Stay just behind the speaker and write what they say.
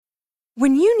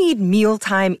When you need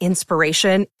mealtime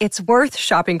inspiration, it's worth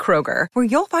shopping Kroger, where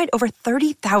you'll find over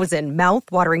 30,000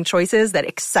 mouth-watering choices that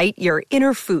excite your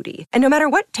inner foodie. And no matter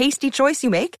what tasty choice you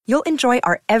make, you'll enjoy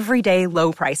our everyday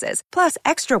low prices, plus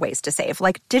extra ways to save,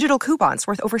 like digital coupons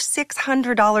worth over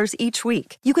 $600 each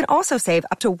week. You can also save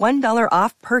up to $1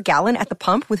 off per gallon at the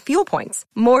pump with fuel points.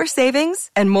 More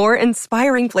savings and more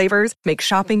inspiring flavors make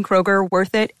shopping Kroger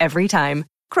worth it every time.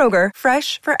 Kroger,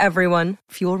 fresh for everyone.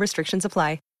 Fuel restrictions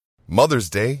apply. Mother's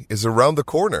Day is around the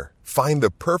corner. Find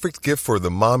the perfect gift for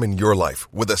the mom in your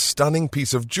life with a stunning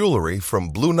piece of jewelry from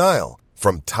Blue Nile.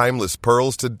 From timeless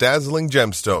pearls to dazzling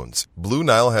gemstones, Blue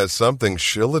Nile has something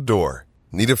she'll adore.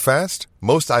 Need it fast?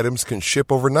 Most items can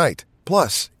ship overnight.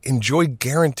 Plus, enjoy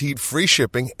guaranteed free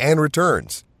shipping and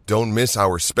returns. Don't miss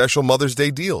our special Mother's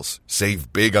Day deals.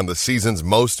 Save big on the season's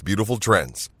most beautiful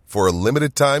trends. For a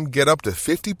limited time, get up to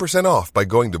 50% off by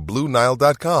going to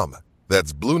BlueNile.com.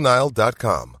 That's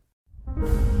BlueNile.com.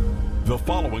 The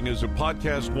following is a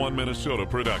Podcast One Minnesota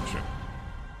production.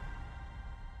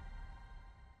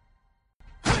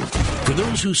 For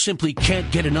those who simply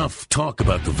can't get enough talk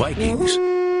about the Vikings,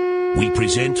 we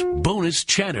present Bonus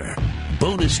Chatter.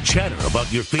 Bonus chatter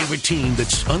about your favorite team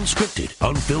that's unscripted,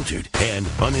 unfiltered, and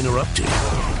uninterrupted.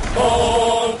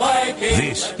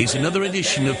 This is another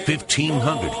edition of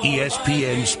 1500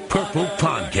 ESPN's Purple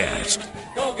Podcast.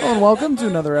 Hello and welcome to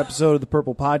another episode of the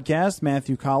Purple Podcast.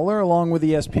 Matthew Collar, along with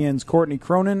ESPN's Courtney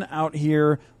Cronin, out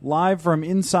here live from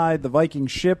inside the Viking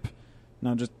ship.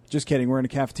 No, just kidding. We're in a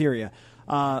cafeteria.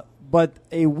 But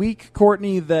a week,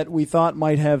 Courtney, that we thought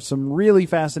might have some really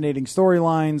fascinating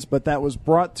storylines, but that was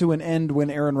brought to an end when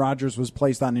Aaron Rodgers was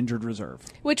placed on injured reserve.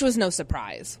 Which was no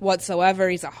surprise whatsoever.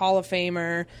 He's a Hall of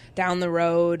Famer down the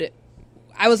road.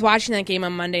 I was watching that game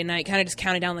on Monday night, kind of just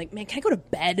counting down, like, man, can I go to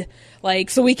bed? Like,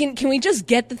 so can we just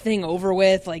get the thing over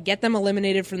with, like, get them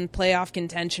eliminated from the playoff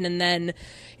contention, and then,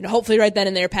 hopefully right then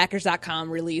and there, Packers.com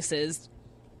releases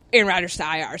Aaron Rodgers to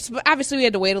IR. So obviously we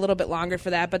had to wait a little bit longer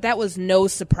for that, but that was no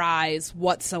surprise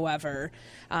whatsoever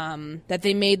that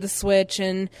they made the switch.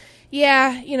 And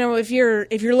yeah, if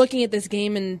you're looking at this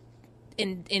game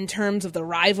in terms of the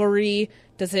rivalry,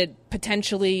 does it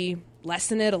potentially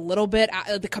lessen it a little bit?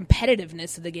 The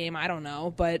competitiveness of the game, I don't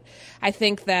know, but I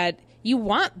think that you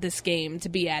want this game to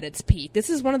be at its peak. This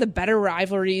is one of the better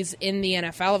rivalries in the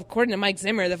NFL. According to Mike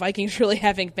Zimmer, the Vikings really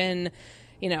haven't been.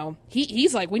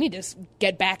 He's like, we need to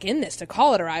get back in this to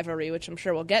call it a rivalry, which I'm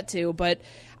sure we'll get to, but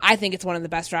I think it's one of the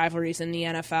best rivalries in the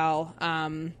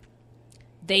NFL.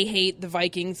 They hate the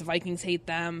Vikings hate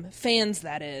them, fans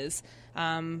that is.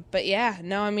 But yeah,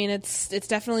 no, I mean, it's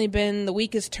definitely been, the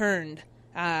week has turned.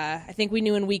 I think we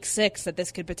knew in week 6 that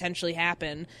this could potentially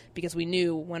happen because we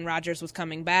knew when Rodgers was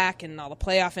coming back and all the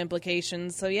playoff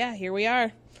implications. So yeah, here we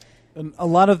are. And a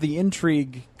lot of the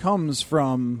intrigue comes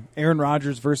from Aaron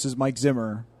Rodgers versus Mike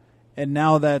Zimmer, and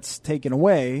now that's taken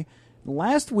away.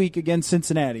 Last week against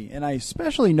Cincinnati, and I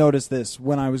especially noticed this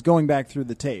when I was going back through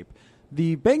the tape,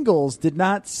 the Bengals did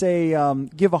not say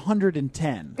give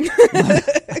 110.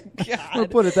 I'll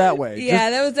put it that way. Yeah,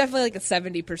 that was definitely like a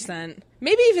 70%.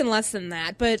 Maybe even less than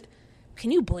that, but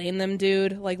can you blame them,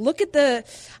 dude? Like, look at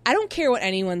I don't care what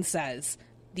anyone says.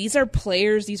 These are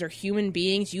players. These are human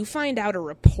beings. You find out a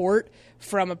report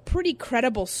from a pretty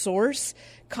credible source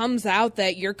comes out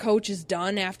that your coach is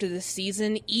done after the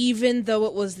season, even though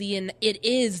it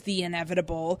is the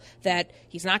inevitable that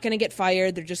he's not going to get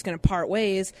fired. They're just going to part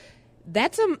ways.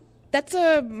 That's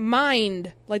a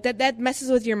mind like that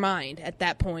messes with your mind at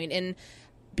that point. And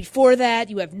before that,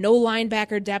 you have no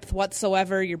linebacker depth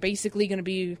whatsoever. You're basically going to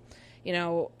be,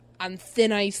 on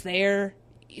thin ice there.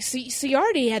 So you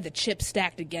already had the chip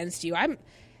stacked against you.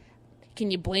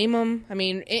 Can you blame them? I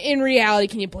mean, in reality,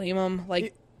 can you blame them?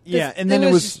 Like, yeah, and then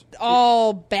it was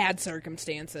all bad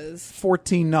circumstances.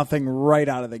 14-0 right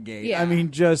out of the gate. Yeah. I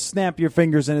mean, just snap your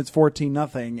fingers and it's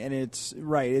 14-0, and it's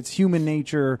right. It's human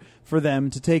nature for them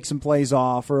to take some plays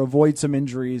off or avoid some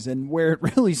injuries. And where it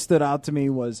really stood out to me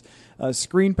was a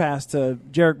screen pass to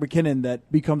Jerick McKinnon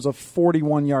that becomes a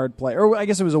 41-yard play, or I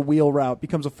guess it was a wheel route,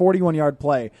 becomes a 41-yard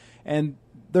play, and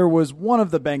there was one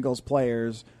of the Bengals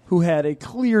players who had a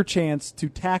clear chance to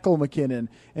tackle McKinnon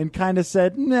and kind of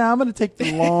said, I'm going to take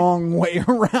the long way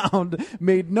around,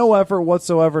 made no effort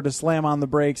whatsoever to slam on the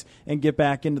brakes and get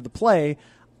back into the play.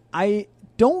 I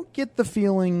don't get the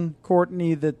feeling,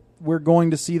 Courtney, that we're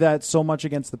going to see that so much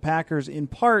against the Packers, in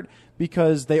part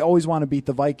because they always want to beat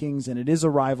the Vikings, and it is a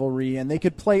rivalry, and they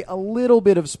could play a little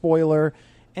bit of spoiler.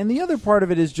 And the other part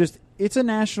of it is just it's a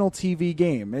national TV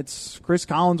game. It's Chris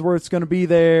Collinsworth's going to be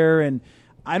there, and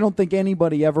I don't think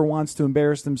anybody ever wants to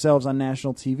embarrass themselves on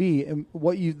national TV. And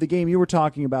the game you were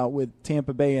talking about with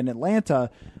Tampa Bay and Atlanta,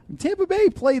 I Tampa Bay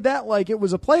played that like it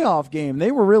was a playoff game.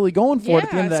 They were really going for it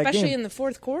at the end of that game. Especially in the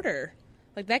fourth quarter.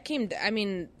 Like that came,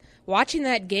 watching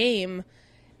that game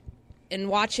and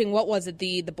watching, what was it,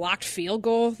 the blocked field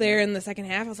goal there in the second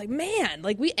half, I was like, man,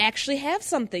 like we actually have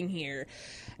something here.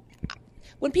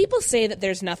 When people say that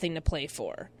there's nothing to play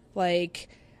for, like,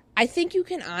 I think you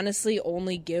can honestly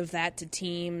only give that to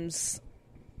teams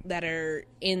that are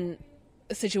in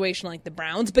a situation like the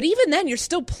Browns. But even then, you're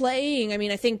still playing.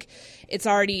 I think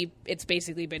it's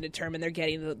basically been determined they're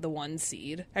getting the 1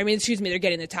 seed. They're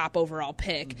getting the top overall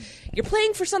pick. Mm-hmm. You're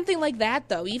playing for something like that,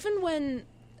 though, even when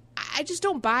I just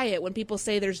don't buy it when people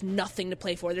say there's nothing to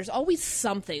play for. There's always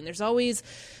something. There's always,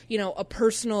 a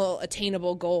personal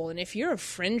attainable goal. And if you're a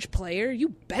fringe player, you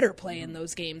better play in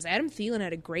those games. Adam Thielen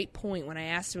had a great point when I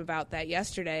asked him about that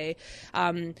yesterday.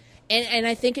 And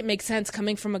I think it makes sense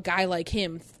coming from a guy like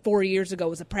him 4 years ago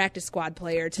was a practice squad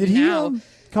player to Did now. He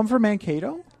come from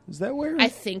Mankato? Is that where? I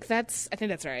think that's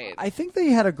right. I think they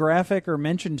had a graphic or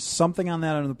mentioned something on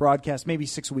that on the broadcast maybe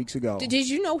 6 weeks ago. Did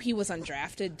you know he was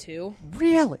undrafted too?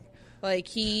 Really? Like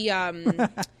he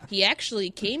actually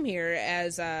came here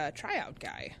as a tryout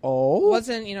guy. Oh,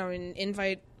 wasn't an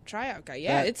invite tryout guy?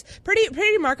 Yeah, it's pretty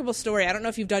remarkable story. I don't know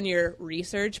if you've done your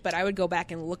research, but I would go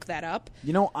back and look that up.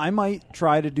 I might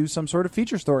try to do some sort of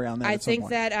feature story on that. I think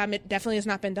that it definitely has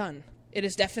not been done. It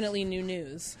is definitely new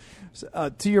news.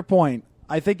 To your point,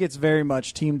 I think it's very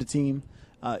much team to team.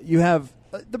 You have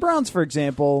the Browns, for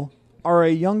example, are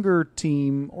a younger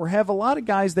team or have a lot of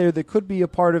guys there that could be a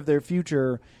part of their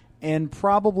future and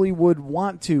probably would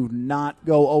want to not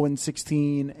go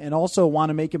 0-16 and also want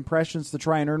to make impressions to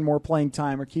try and earn more playing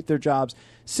time or keep their jobs.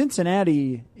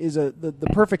 Cincinnati is the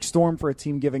perfect storm for a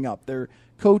team giving up. Their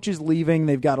coach is leaving.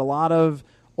 They've got a lot of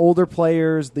older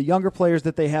players. The younger players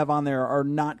that they have on there are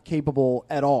not capable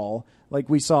at all. Like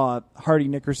we saw, Hardy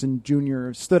Nickerson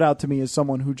Jr. stood out to me as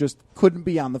someone who just couldn't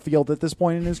be on the field at this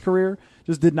point in his career,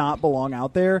 just did not belong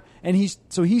out there. And he's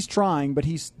trying, but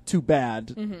he's too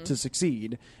bad to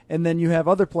succeed. And then you have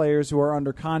other players who are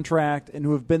under contract and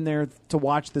who have been there to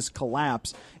watch this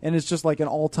collapse. And it's just like an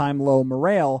all-time low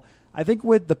morale. I think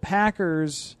with the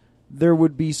Packers, there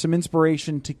would be some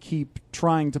inspiration to keep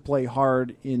trying to play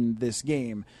hard in this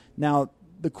game. Now,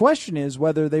 the question is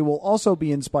whether they will also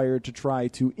be inspired to try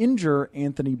to injure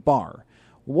Anthony Barr.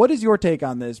 What is your take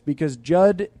on this? Because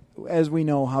Judd, as we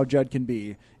know how Judd can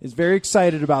be, is very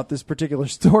excited about this particular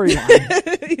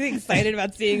storyline. He's excited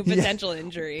about seeing a potential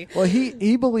injury. Well,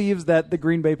 he believes that the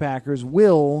Green Bay Packers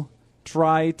will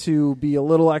try to be a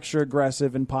little extra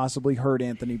aggressive and possibly hurt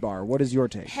Anthony Barr. What is your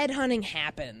take? Headhunting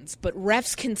happens, but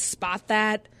refs can spot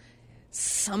that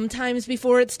sometimes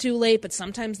before it's too late, but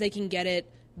sometimes they can get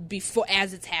it before,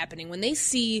 as it's happening. When they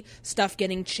see stuff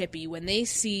getting chippy, when they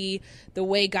see the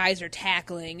way guys are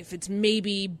tackling, if it's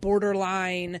maybe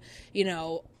borderline,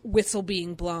 whistle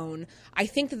being blown, I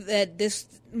think that this,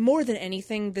 more than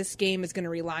anything, this game is going to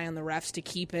rely on the refs to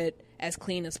keep it as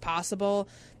clean as possible.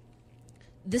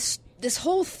 This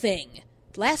whole thing,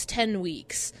 last 10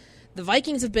 weeks, the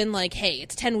Vikings have been like, hey,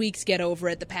 it's 10 weeks, get over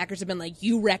it. The Packers have been like,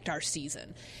 you wrecked our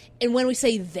season. And when we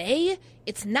say they,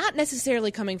 it's not necessarily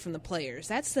coming from the players.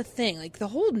 That's the thing. Like, the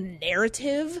whole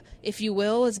narrative, if you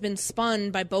will, has been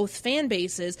spun by both fan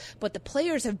bases, but the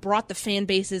players have brought the fan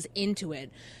bases into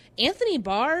it. Anthony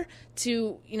Barr,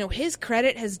 to his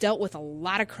credit, has dealt with a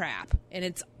lot of crap, and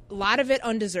it's a lot of it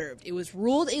undeserved. It was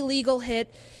ruled a legal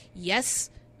hit. Yes,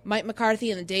 Mike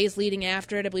McCarthy in the days leading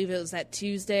after it, I believe it was that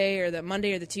Tuesday or the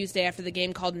Monday or the Tuesday after the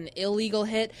game, called an illegal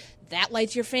hit. That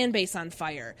lights your fan base on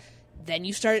fire. Then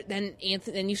you start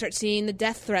seeing the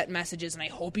death threat messages, and I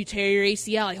hope you tear your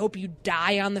ACL. I hope you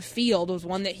die on the field was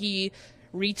one that he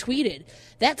retweeted.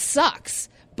 That sucks.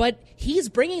 But he's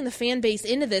bringing the fan base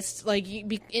into this,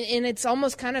 and it's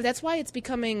almost kind of, that's why it's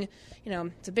becoming,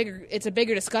 it's a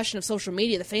bigger discussion of social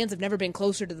media. The fans have never been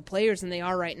closer to the players than they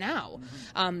are right now.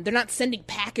 Mm-hmm. They're not sending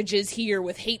packages here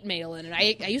with hate mail in, and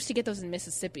I used to get those in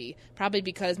Mississippi, probably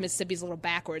because Mississippi's a little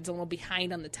backwards, a little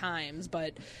behind on the times.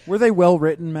 But were they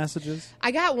well-written messages?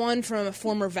 I got one from a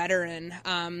former veteran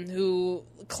who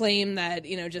claimed that,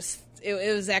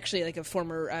 it was actually like a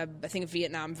former, I think, a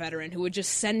Vietnam veteran who would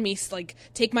just send me,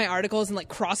 take my articles and,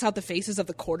 cross out the faces of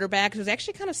the quarterbacks. It was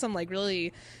actually kind of some,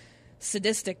 really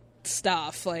sadistic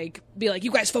stuff. Be like, you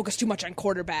guys focus too much on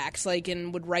quarterbacks,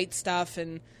 and would write stuff.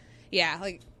 And,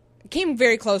 yeah, came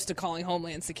very close to calling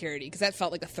Homeland Security because that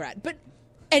felt like a threat. But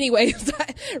anyways,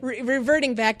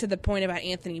 reverting back to the point about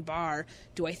Anthony Barr,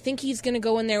 do I think he's going to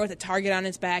go in there with a target on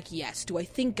his back? Yes. Do I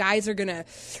think guys are going to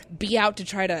be out to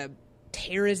try to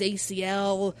tear his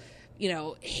ACL,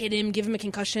 hit him, give him a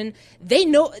concussion? They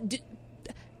know.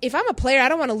 if I'm a player, I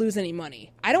don't want to lose any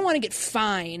money. I don't want to get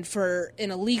fined for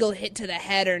an illegal hit to the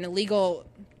head or an illegal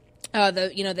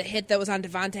the hit that was on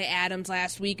Devontae Adams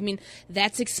last week. I mean,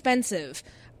 that's expensive.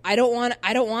 I don't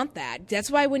want that.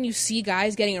 That's why when you see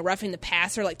guys getting a roughing the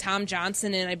passer like Tom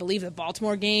Johnson in, I believe, the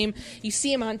Baltimore game, you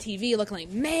see him on TV looking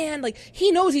like, man, like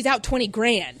he knows he's out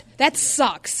 $20,000. That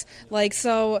sucks. Like,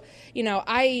 so,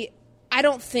 I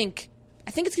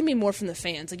think it's going to be more from the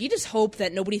fans. Like, you just hope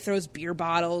that nobody throws beer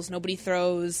bottles, nobody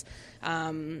throws,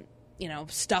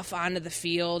 stuff onto the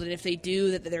field, and if they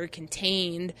do, that they're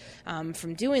contained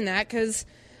from doing that, because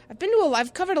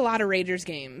I've covered a lot of Raiders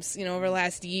games, over the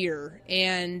last year,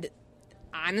 and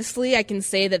honestly, I can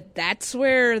say that that's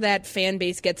where that fan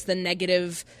base gets the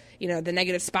negative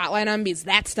spotlight on, because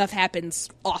that stuff happens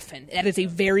often. That is a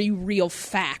very real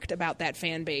fact about that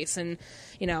fan base, and,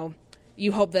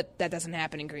 you hope that doesn't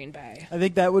happen in Green Bay. I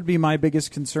think that would be my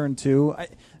biggest concern, too.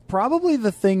 Probably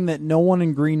the thing that no one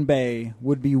in Green Bay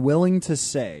would be willing to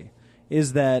say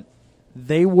is that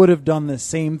they would have done the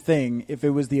same thing if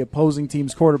it was the opposing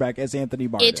team's quarterback as Anthony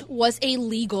Barr did. It was a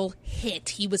legal hit.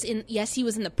 He was in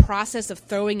the process of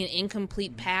throwing an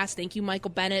incomplete pass. Thank you,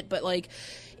 Michael Bennett. But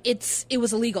it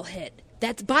was a legal hit.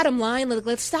 That's bottom line.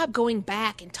 Let's stop going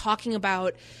back and talking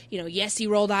about, yes, he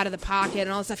rolled out of the pocket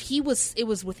and all this stuff. It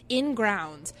was within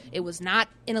grounds. It was not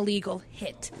an illegal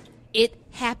hit. It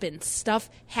happens. Stuff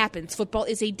happens. Football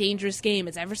is a dangerous game.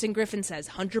 As Everson Griffin says,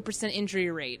 100%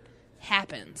 injury rate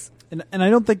happens. And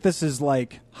I don't think this is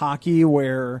like hockey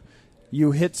where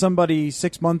you hit somebody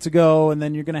 6 months ago and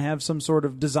then you're going to have some sort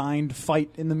of designed fight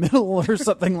in the middle or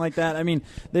something like that. I mean,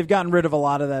 they've gotten rid of a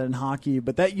lot of that in hockey,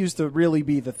 but that used to really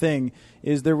be the thing,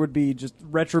 is there would be just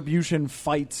retribution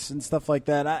fights and stuff like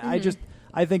that.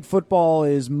 I think football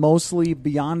is mostly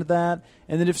beyond that,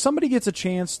 and that if somebody gets a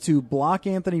chance to block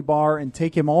Anthony Barr and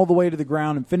take him all the way to the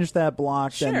ground and finish that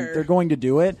block, then they're going to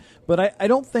do it. But I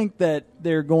don't think that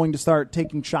they're going to start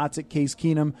taking shots at Case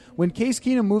Keenum. When Case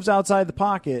Keenum moves outside the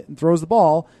pocket and throws the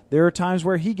ball, there are times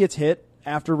where he gets hit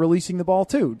after releasing the ball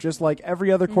too, just like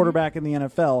every other quarterback in the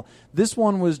NFL. This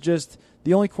one was just,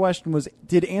 the only question was,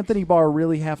 did Anthony Barr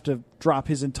really have to drop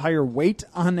his entire weight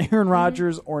on Aaron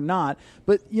Rodgers or not?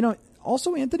 But,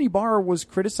 also, Anthony Barr was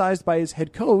criticized by his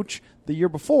head coach the year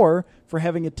before for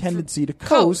having a tendency to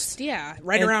coast.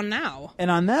 Around now. And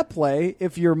on that play,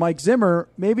 if you're Mike Zimmer,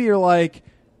 maybe you're like,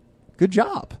 good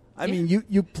job. I mean,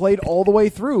 you played all the way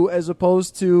through as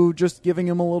opposed to just giving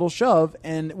him a little shove.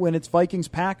 And when it's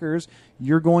Vikings-Packers,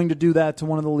 you're going to do that to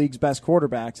one of the league's best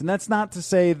quarterbacks. And that's not to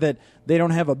say that they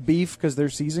don't have a beef because their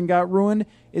season got ruined.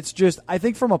 It's just, I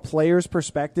think from a player's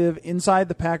perspective, inside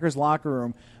the Packers locker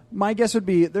room, my guess would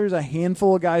be there's a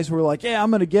handful of guys who are like, yeah, I'm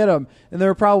going to get him. And there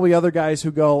are probably other guys who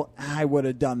go, I would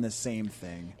have done the same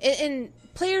thing. And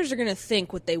players are going to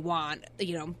think what they want.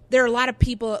 There are a lot of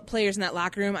players in that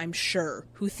locker room, I'm sure,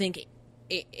 who think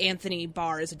Anthony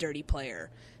Barr is a dirty player.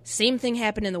 Same thing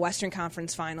happened in the Western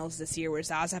Conference Finals this year where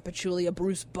Zaza Pachulia,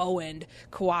 Bruce Bowen,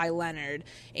 Kawhi Leonard,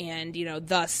 and,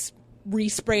 thus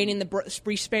re-spraining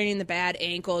the bad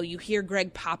ankle. You hear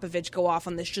Greg Popovich go off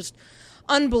on this just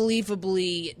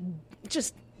unbelievably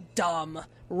just dumb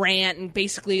rant and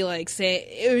basically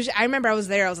say I remember I was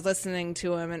there, I was listening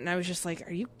to him, and I was just like,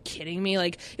 are you kidding me?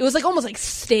 It was almost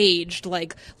staged,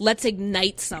 let's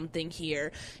ignite something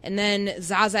here. And then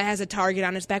Zaza has a target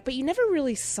on his back, but you never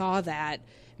really saw that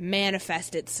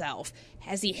manifest itself.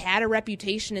 Has he had a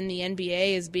reputation in the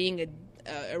NBA as being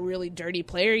a really dirty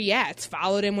player? Yeah, it's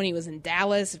followed him when he was in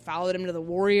Dallas, it followed him to the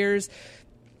Warriors.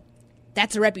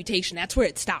 That's a reputation. That's where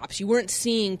it stops. You weren't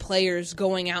seeing players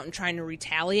going out and trying to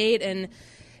retaliate, and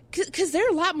because there are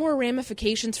a lot more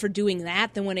ramifications for doing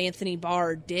that than what Anthony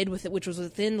Barr did with it, which was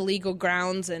within the legal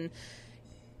grounds, and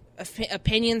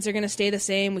opinions are going to stay the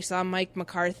same. We saw Mike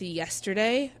McCarthy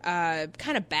yesterday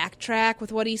kind of backtrack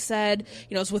with what he said.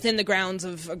 It's within the grounds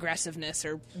of aggressiveness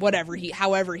or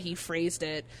however he phrased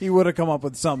it. He would have come up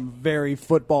with some very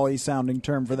football-y sounding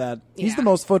term for that. He's the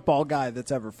most football guy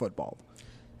that's ever footballed.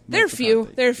 There are few.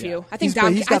 Yeah. I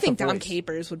think Dom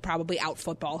Capers would probably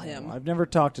out-football him. I've never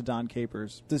talked to Don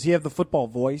Capers. Does he have the football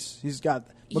voice?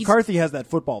 McCarthy has that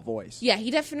football voice. Yeah,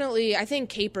 he definitely. I think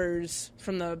Capers,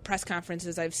 from the press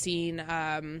conferences I've seen,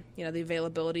 the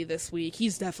availability this week,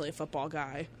 he's definitely a football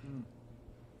guy.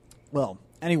 Well,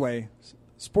 anyway,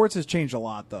 sports has changed a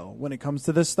lot though when it comes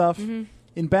to this stuff. Mm-hmm.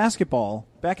 In basketball,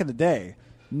 back in the day,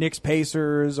 Knicks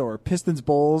Pacers or Pistons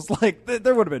Bulls,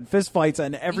 there would have been fistfights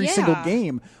in every single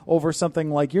game over something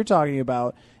like you're talking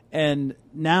about. And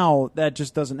now that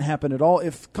just doesn't happen at all.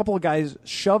 If a couple of guys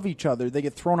shove each other, they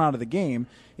get thrown out of the game.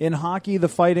 In hockey, the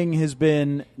fighting has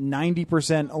been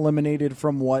 90% eliminated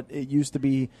from what it used to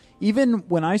be. Even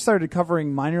when I started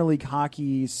covering minor league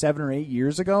hockey 7 or 8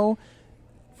 years ago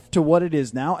to what it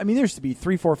is now, I mean, there used to be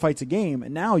 3-4 fights a game,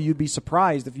 and now you'd be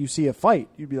surprised if you see a fight.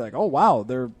 You'd be like, oh, wow,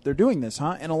 they're doing this,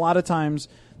 huh? And a lot of times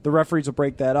the referees will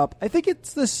break that up. I think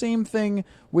it's the same thing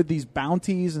with these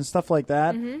bounties and stuff like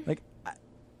that. Mm-hmm. Like,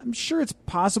 I'm sure it's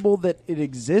possible that it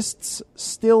exists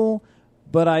still,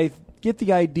 but I get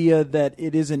the idea that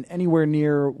it isn't anywhere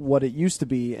near what it used to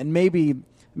be. And maybe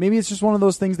it's just one of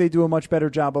those things they do a much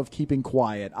better job of keeping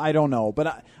quiet. I don't know.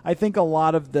 But I think a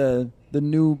lot of the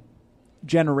new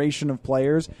generation of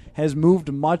players has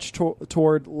moved much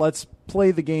toward let's play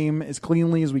the game as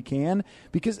cleanly as we can,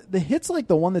 because the hits like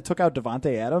the one that took out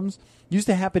Davante Adams used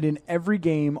to happen in every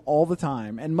game all the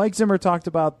time. And Mike Zimmer talked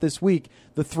about this week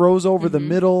the throws over the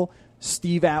middle,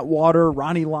 Steve Atwater,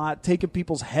 Ronnie Lott taking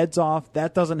people's heads off.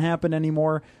 That doesn't happen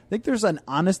anymore. I think there's an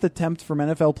honest attempt from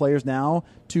NFL players now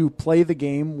to play the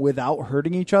game without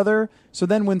hurting each other. So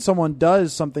then when someone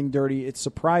does something dirty, it's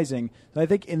surprising. So I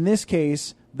think in this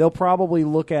case, they'll probably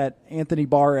look at Anthony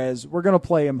Barr as, we're going to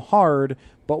play him hard,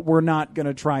 but we're not going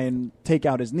to try and take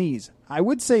out his knees. I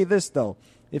would say this, though.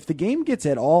 If the game gets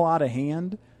at all out of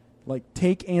hand, like,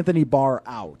 take Anthony Barr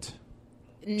out,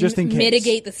 just in case.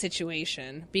 Mitigate the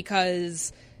situation,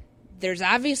 because there's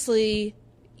obviously,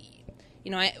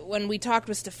 you know, when we talked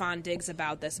with Stephon Diggs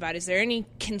about is there any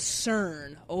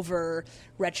concern over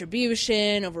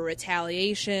retribution, over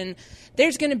retaliation?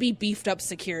 There's going to be beefed up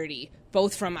security,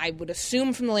 both from, I would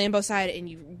assume, from the Lambeau side, and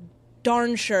you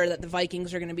darn sure that the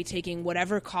Vikings are going to be taking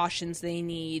whatever cautions they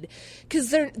need, because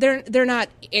they're not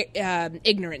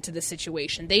ignorant to the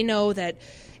situation. They know that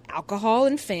alcohol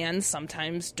and fans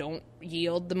sometimes don't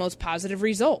yield the most positive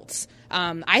results.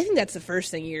 I think that's the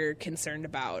first thing you're concerned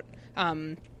about.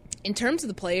 In terms of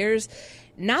the players,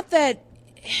 not that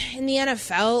in the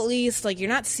NFL at least, like, you're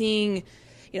not seeing,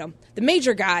 you know, the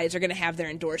major guys are going to have their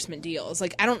endorsement deals.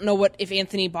 Like, I don't know if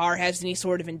Anthony Barr has any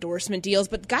sort of endorsement deals,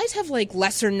 but guys have, like,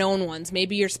 lesser known ones.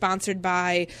 Maybe you're sponsored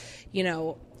by, you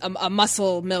know, a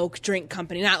Muscle Milk drink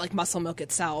company, not like Muscle Milk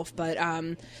itself, but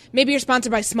maybe you're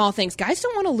sponsored by small things. Guys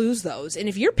don't want to lose those. And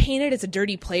if you're painted as a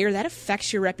dirty player, that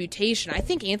affects your reputation. I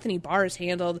think Anthony Barr has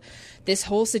handled this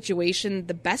whole situation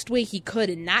the best way he could,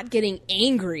 and not getting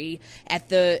angry at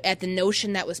the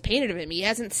notion that was painted of him. He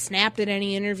hasn't snapped at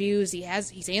any interviews.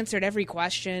 He's answered every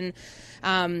question.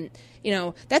 You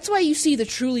know, that's why you see the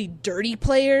truly dirty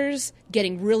players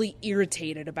getting really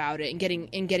irritated about it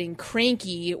and getting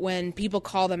cranky when people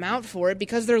call them out for it,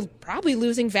 because they're probably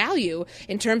losing value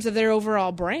in terms of their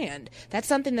overall brand. That's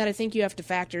something that I think you have to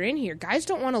factor in here. Guys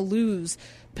don't want to lose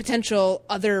potential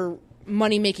other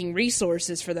money-making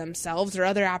resources for themselves or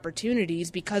other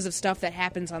opportunities because of stuff that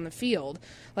happens on the field.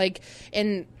 Like,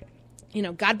 and, you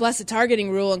know, God bless the targeting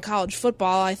rule in college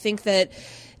football. I think that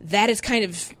has kind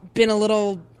of been a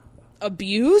little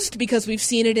abused, because we've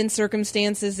seen it in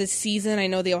circumstances this season. I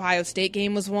know the Ohio State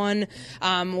game was one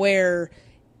where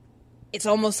it's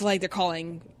almost like they're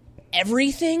calling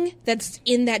everything that's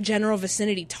in that general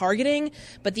vicinity targeting.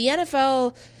 But the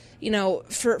NFL, you know,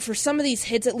 for some of these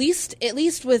hits, at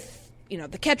least with, you know,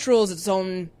 the catch rule is its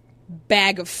own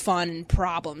bag of fun and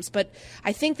problems. But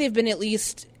I think they've been at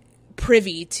least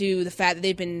privy to the fact that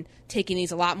they've been taking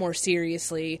these a lot more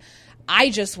seriously. I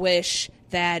just wish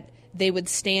that they would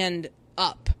stand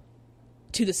up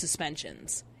to the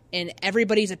suspensions. And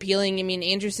everybody's appealing. I mean,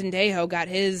 Andrew Sendejo got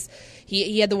his.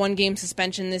 He had the 1-game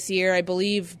suspension this year. I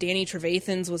believe Danny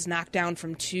Trevathan's was knocked down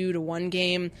from 2 to 1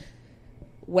 game.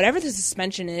 Whatever the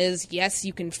suspension is, yes,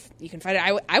 you can fight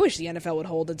it. I wish the NFL would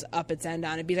hold its end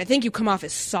on it, because I think you come off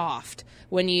as soft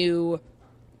when you.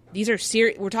 These are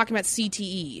serious. We're talking about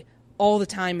CTE all the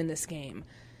time in this game,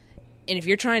 and if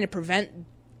you're trying to prevent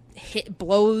hit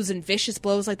blows and vicious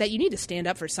blows like that, you need to stand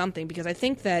up for something, because I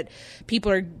think that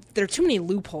there are too many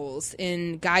loopholes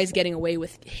in guys getting away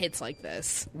with hits like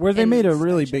this. Where they made a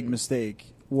really big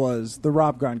mistake was the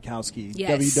Rob Gronkowski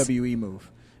WWE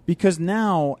move, because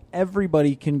now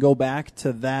everybody can go back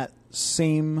to that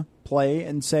same play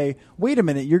and say, wait a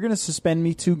minute, you're going to suspend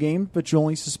me 2 games, but you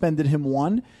only suspended him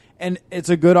 1. And it's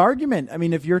a good argument. I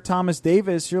mean, if you're Thomas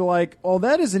Davis, you're like, oh,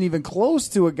 that isn't even close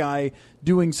to a guy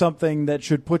doing something that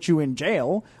should put you in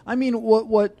jail. I mean,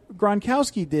 what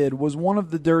Gronkowski did was one of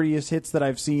the dirtiest hits that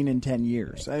I've seen in 10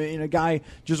 years. I mean, a guy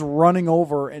just running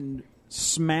over and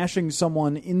smashing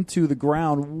someone into the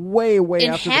ground way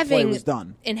after the play was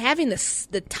done. And having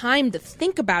the time to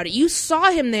think about it. You saw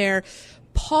him there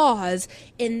pause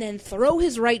and then throw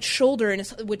his right shoulder,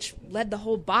 which led the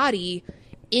whole body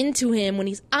into him when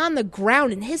he's on the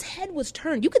ground and his head was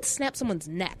turned. You could snap someone's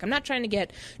neck. I'm not trying to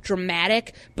get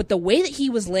dramatic, but the way that he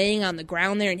was laying on the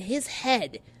ground there and his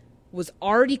head was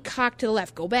already cocked to the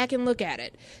left. Go back and look at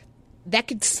it. That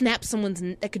could snap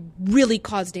that could really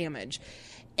cause damage.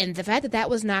 And the fact that that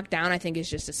was knocked down, I think, is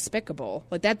just despicable.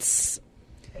 Like, that's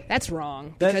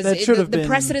wrong. Because that should have been. The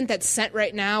precedent that's set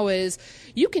right now is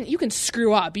you can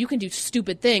screw up, you can do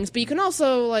stupid things, but you can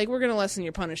also, like, we're going to lessen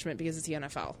your punishment because it's the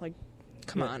NFL. Like,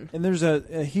 come on. And there's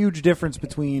a huge difference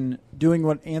between doing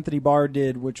what Anthony Barr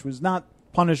did, which was not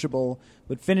punishable,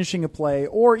 but finishing a play,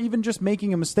 or even just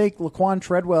making a mistake. Laquan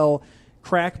Treadwell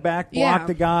crack back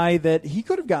blocked a guy that he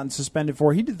could have gotten suspended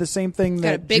for. He did the same thing he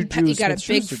that got a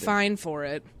big fine for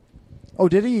it. Oh,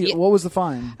 did he? Yeah. What was the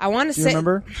fine? I want to say.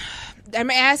 Remember? I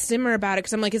asked Zimmer about it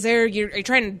because I'm like, are you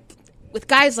trying to, with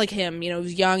guys like him,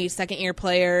 he's young, he's a second-year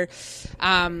player,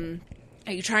 are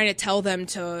you trying to tell them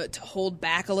to hold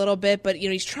back a little bit? But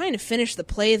he's trying to finish the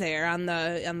play there on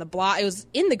the block. It was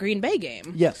in the Green Bay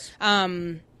game. Yes.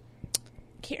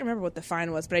 Can't remember what the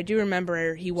fine was, but I do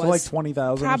remember he was like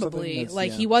 $20,000. Probably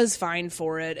he was fined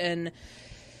for it, and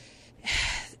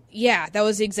yeah, that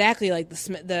was exactly like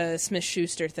the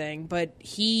Smith-Schuster thing. But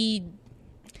he,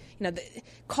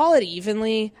 call it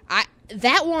evenly.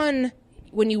 That one,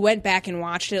 when you went back and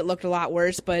watched it, it looked a lot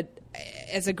worse. But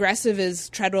as aggressive as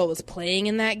Treadwell was playing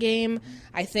in that game,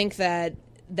 I think that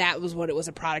was what it was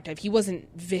a product of. He wasn't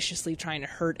viciously trying to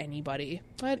hurt anybody.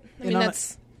 But and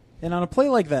on a play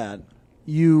like that,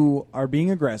 you are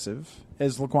being aggressive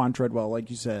as Laquan Treadwell,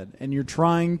 like you said, and you're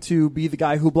trying to be the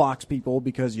guy who blocks people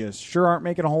because you sure aren't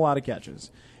making a whole lot of catches,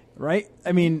 right?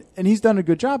 I mean, and he's done a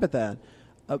good job at that.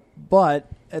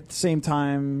 But at the same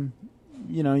time,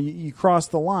 you cross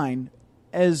the line.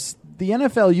 As the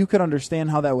NFL, you could understand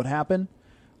how that would happen.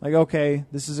 Like, okay,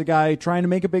 this is a guy trying to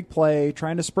make a big play,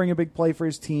 trying to spring a big play for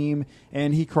his team,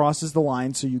 and he crosses the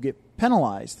line, so you get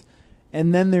penalized.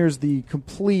 And then there's the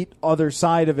complete other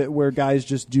side of it where guys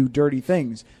just do dirty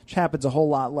things, which happens a whole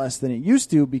lot less than it used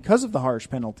to because of the harsh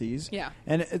penalties. Yeah.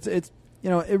 And it's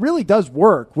it really does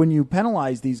work when you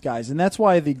penalize these guys. And that's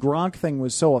why the Gronk thing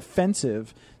was so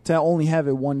offensive to only have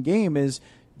it one game is,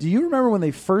 do you remember when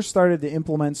they first started to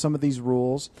implement some of these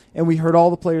rules and we heard all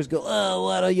the players go, oh,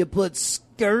 why don't you put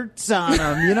skirts on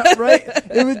them? Right?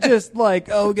 It was just like,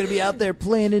 oh, we're going to be out there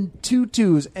playing in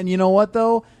tutus. And you know what,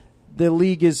 though? The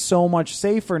league is so much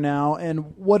safer now,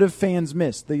 and what have fans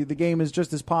missed? The game is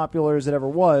just as popular as it ever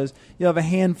was. You have a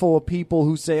handful of people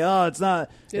who say, oh, it's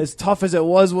not as tough as it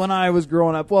was when I was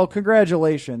growing up. Well,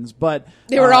 congratulations. But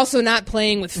they were also not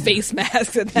playing with face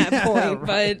masks at that point.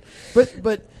 Right.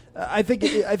 But I think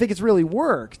it's really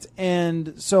worked.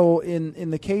 And so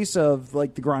in the case of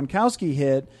like the Gronkowski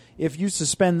hit, if you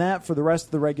suspend that for the rest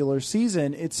of the regular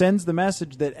season, it sends the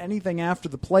message that anything after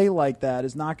the play like that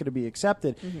is not going to be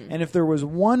accepted. Mm-hmm. And if there was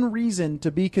one reason to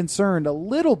be concerned a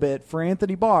little bit for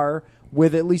Anthony Barr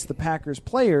with at least the Packers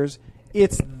players,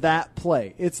 it's that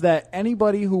play. It's that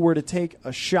anybody who were to take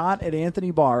a shot at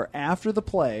Anthony Barr after the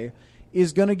play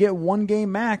is going to get one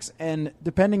game max, and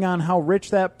depending on how rich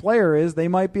that player is, they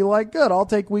might be like, good, I'll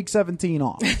take week 17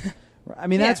 off. I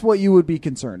mean, that's what you would be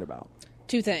concerned about.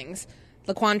 Two things.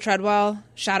 Laquan Treadwell,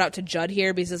 shout out to Judd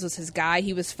here because this was his guy.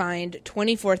 He was fined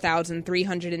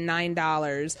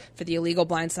 $24,309 for the illegal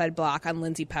blindside block on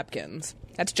Lindsey Pepkins.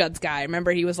 That's Judd's guy.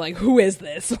 Remember, he was like, who is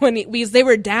this? Because they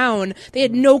were down. They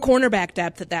had no cornerback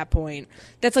depth at that point.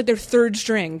 That's like their third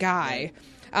string guy.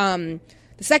 The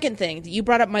second thing, you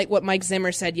brought up what Mike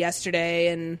Zimmer said yesterday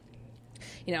and,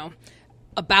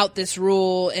 about this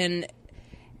rule, and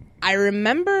I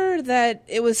remember that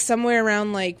it was somewhere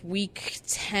around like week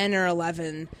 10 or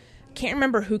 11. Can't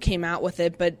remember who came out with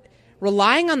it, but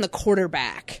relying on the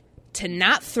quarterback to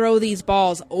not throw these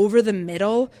balls over the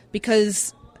middle,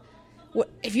 because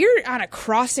if you're on a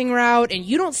crossing route and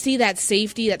you don't see that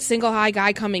safety, that single high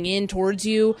guy coming in towards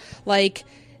you, like,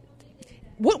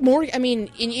 what more? I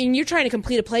mean, and you're trying to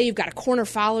complete a play, you've got a corner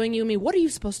following you. I mean, what are you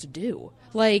supposed to do?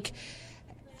 Like,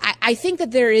 I think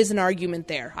that there is an argument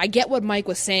there. I get what Mike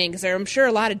was saying, because I'm sure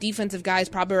a lot of defensive guys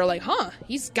probably are like,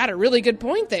 he's got a really good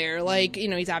point there. Like,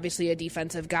 he's obviously a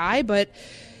defensive guy, but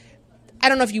I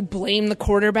don't know if you blame the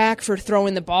quarterback for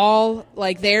throwing the ball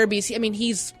like there. Because, I mean,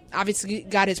 he's obviously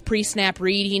got his pre-snap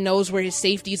read. He knows where his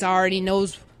safeties are, and he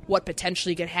knows what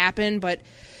potentially could happen. But,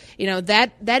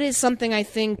 that is something I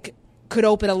think could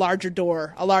open a larger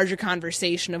door, a larger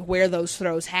conversation of where those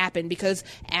throws happen, because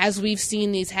as we've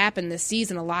seen these happen this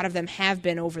season, a lot of them have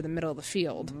been over the middle of the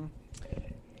field. Mm-hmm.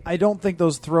 I don't think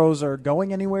those throws are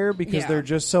going anywhere because they're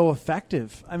just so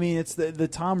effective. I mean, it's the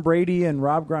Tom Brady and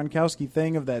Rob Gronkowski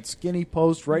thing of that skinny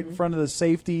post right in front of the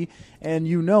safety, and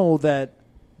that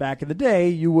back in the day,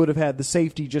 you would have had the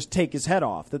safety just take his head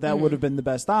off, that would have been the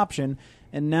best option.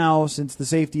 And now, since the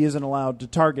safety isn't allowed to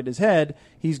target his head,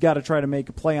 he's got to try to make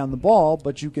a play on the ball,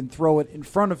 but you can throw it in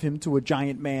front of him to a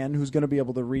giant man who's going to be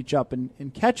able to reach up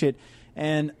and catch it.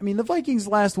 And, I mean, the Vikings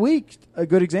last week, a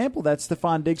good example, that's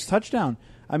Stephon Diggs' touchdown.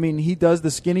 I mean, he does the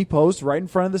skinny post right in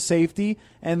front of the safety,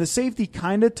 and the safety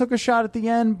kind of took a shot at the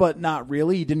end, but not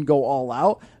really. He didn't go all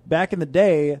out. Back in the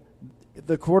day,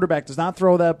 the quarterback does not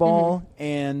throw that ball,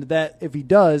 and that if he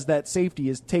does, that safety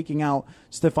is taking out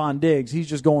Stephon Diggs. He's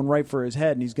just going right for his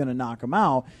head, and he's going to knock him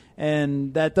out.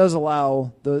 And that does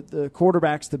allow the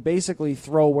quarterbacks to basically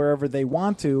throw wherever they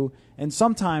want to. And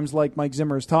sometimes, like Mike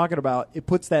Zimmer is talking about, it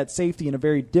puts that safety in a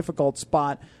very difficult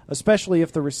spot, especially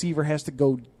if the receiver has to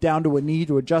go down to a knee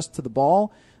to adjust to the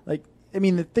ball. Like, I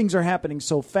mean, the things are happening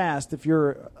so fast. If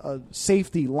you're a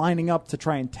safety lining up to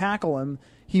try and tackle him,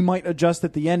 he might adjust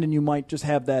at the end and you might just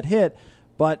have that hit.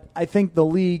 But I think the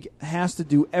league has to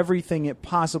do everything it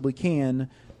possibly can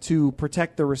to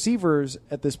protect the receivers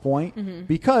at this point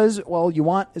because, well, you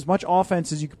want as much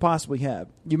offense as you could possibly have.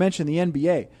 You mentioned the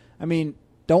NBA. I mean,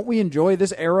 don't we enjoy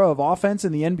this era of offense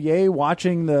in the NBA,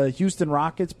 watching the Houston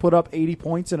Rockets put up 80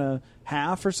 points in a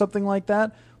half or something like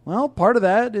that? Well, part of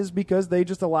that is because they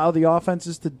just allow the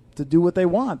offenses to do what they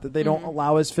want, that they don't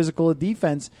allow as physical a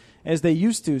defense as they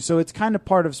used to. So it's kind of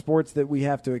part of sports that we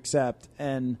have to accept.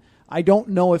 And I don't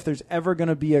know if there's ever going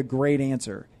to be a great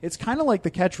answer. It's kind of like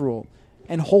the catch rule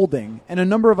and holding and a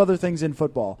number of other things in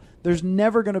football. There's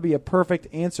never going to be a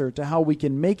perfect answer to how we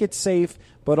can make it safe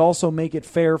but also make it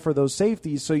fair for those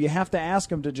safeties. So you have to ask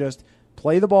them to just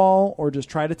play the ball or just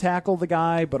try to tackle the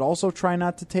guy but also try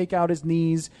not to take out his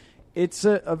knees. It's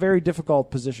a very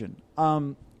difficult position.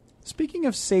 Speaking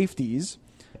of safeties,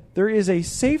 there is a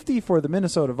safety for the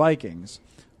Minnesota Vikings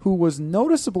who was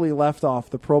noticeably left off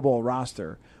the Pro Bowl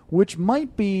roster, which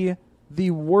might be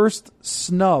the worst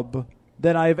snub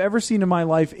that I've ever seen in my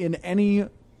life in any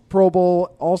Pro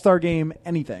Bowl, All-Star game,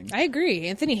 anything. I agree.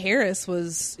 Anthony Harris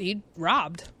he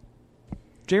robbed.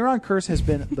 Jaron Kearse has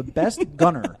been the best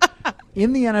gunner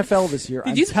in the NFL this year.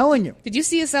 I'm telling you. Did you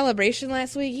see his celebration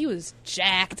last week? He was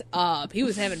jacked up. He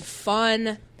was having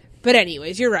fun. But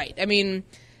anyways, you're right. I mean,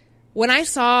 when I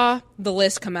saw the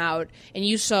list come out and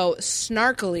you so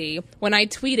snarkily, when I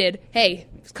tweeted, hey,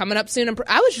 it's coming up soon,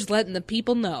 I was just letting the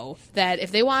people know that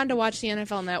if they wanted to watch the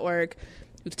NFL Network,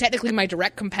 who's technically my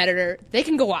direct competitor, they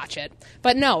can go watch it.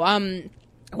 But no,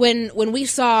 when we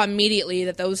saw immediately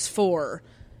that those four,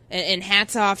 and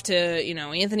hats off to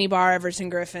Anthony Barr, Everson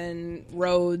Griffin,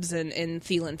 Rhodes, and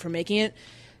Thielen for making it,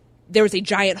 there was a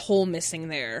giant hole missing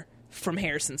there from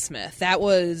Harrison Smith. That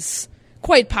was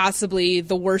quite possibly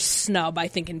the worst snub, I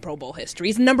think, in Pro Bowl history.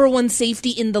 He's number one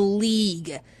safety in the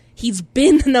league. He's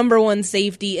been the number one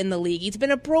safety in the league. He's been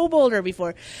a Pro Bowler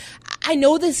before. I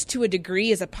know this to a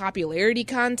degree is a popularity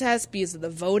contest because of the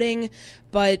voting,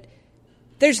 but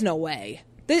there's no way.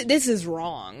 This is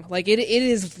wrong. Like, it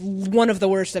is one of the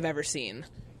worst I've ever seen.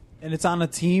 And it's on a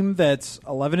team that's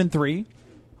 11-3,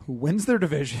 who wins their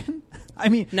division. I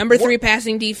mean, number 3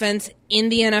 passing defense in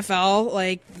the NFL.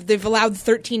 Like, they've allowed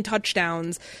 13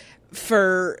 touchdowns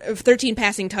for 13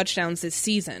 passing touchdowns this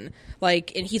season.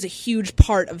 Like, and he's a huge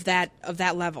part of that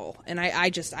level. And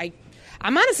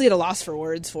I'm honestly at a loss for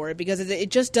words for it because it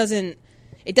just doesn't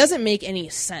make any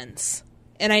sense.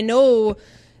 And I know,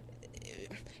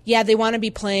 yeah, they want to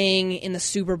be playing in the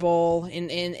Super Bowl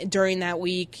in during that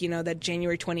week, that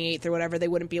January 28th or whatever. They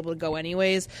wouldn't be able to go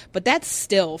anyways. But that's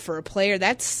still, for a player,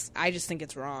 I just think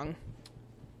it's wrong.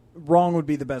 Wrong would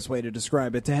be the best way to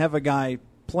describe it. To have a guy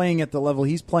playing at the level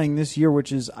he's playing this year,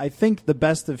 which is, I think, the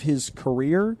best of his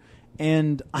career.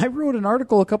 And I wrote an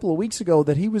article a couple of weeks ago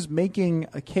that he was making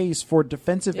a case for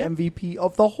defensive MVP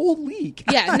of the whole league.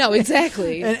 Yeah, no,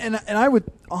 exactly. and I would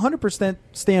 100%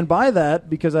 stand by that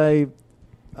because I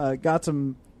got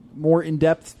some more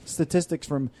in-depth statistics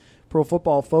from Pro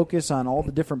Football Focus on all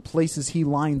the different places he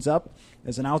lines up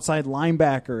as an outside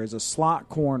linebacker, as a slot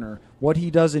corner, what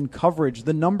he does in coverage,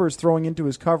 the numbers throwing into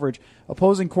his coverage.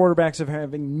 Opposing quarterbacks are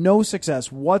having no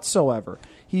success whatsoever.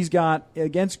 He's got,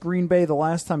 against Green Bay the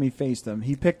last time he faced them,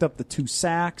 he picked up the 2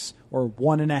 sacks, or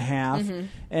 1.5,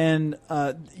 and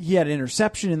he had an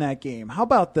interception in that game. How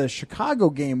about the Chicago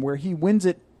game where he wins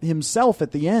it himself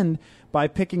at the end by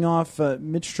picking off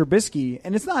Mitch Trubisky?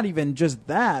 And it's not even just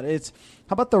that. It's,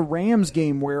 how about the Rams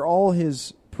game where all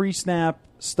his pre-snap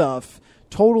stuff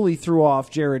totally threw off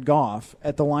Jared Goff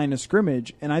at the line of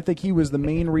scrimmage, and I think he was the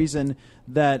main reason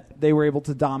that they were able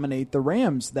to dominate the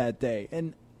Rams that day.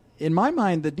 And in my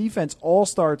mind, the defense all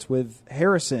starts with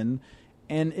Harrison,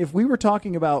 and if we were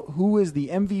talking about who is the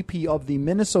MVP of the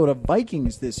Minnesota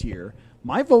Vikings this year,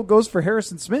 my vote goes for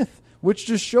Harrison Smith, which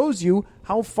just shows you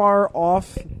how far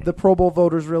off the Pro Bowl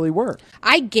voters really were.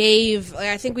 I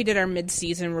think we did our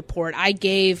mid-season report. I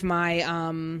gave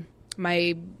my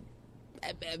my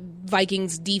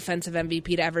Vikings defensive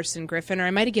MVP to Everson Griffin, or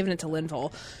I might have given it to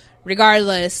Linval.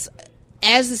 Regardless,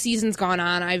 as the season's gone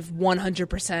on, I've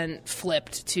 100%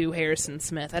 flipped to Harrison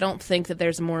Smith. I don't think that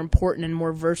there's a more important and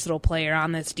more versatile player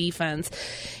on this defense.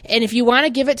 And if you want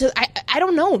to give it to, I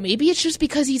don't know, maybe it's just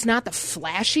because he's not the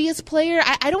flashiest player.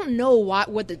 I don't know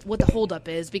what the holdup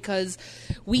is, because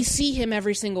we see him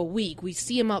every single week. We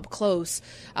see him up close.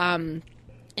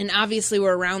 And obviously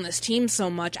we're around this team so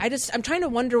much. I'm trying to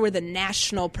wonder where the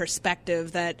national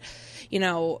perspective that,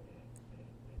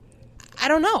 I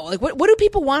don't know. Like, what do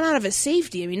people want out of a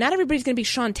safety? I mean, not everybody's going to be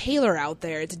Sean Taylor out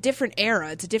there. It's a different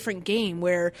era. It's a different game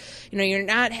where, you're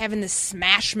not having this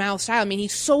smash mouth style. I mean,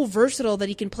 he's so versatile that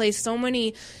he can play so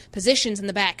many positions in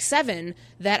the back seven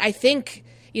that I think,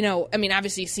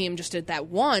 obviously you see him just at that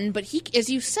one, but he, as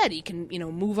you said, he can,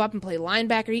 move up and play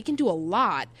linebacker. He can do a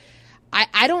lot.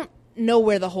 I don't know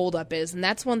where the holdup is, and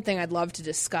that's one thing I'd love to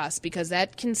discuss, because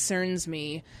that concerns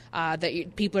me,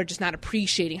 that people are just not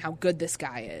appreciating how good this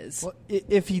guy is. Well,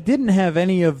 if he didn't have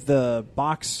any of the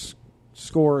box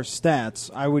score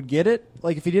stats, I would get it.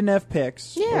 Like if he didn't have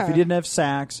picks, or if he didn't have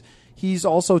sacks, he's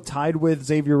also tied with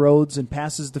Xavier Rhodes in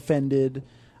passes defended.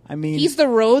 I mean, he's the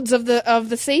Rhodes of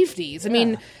the safeties. I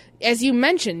mean, as you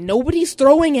mentioned, nobody's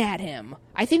throwing at him.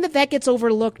 I think that gets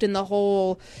overlooked in the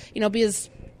whole, because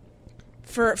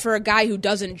for a guy who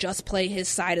doesn't just play his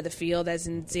side of the field, as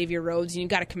in Xavier Rhodes, you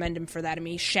got to commend him for that. I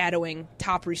mean, he's shadowing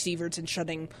top receivers and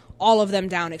shutting all of them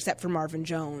down except for Marvin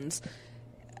Jones.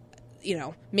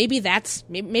 Maybe that's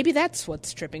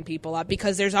what's tripping people up,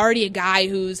 because there's already a guy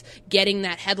who's getting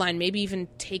that headline, maybe even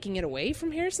taking it away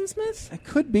from Harrison Smith. It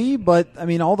could be, but I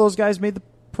mean, all those guys made the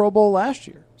Pro Bowl last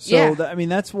year. So,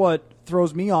 that's what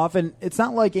throws me off. And it's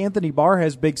not like Anthony Barr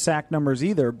has big sack numbers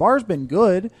either. Barr's been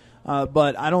good,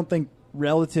 but I don't think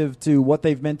relative to what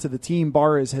they've meant to the team,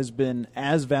 Barr has been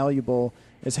as valuable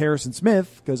as Harrison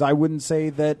Smith, because I wouldn't say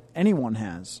that anyone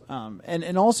has.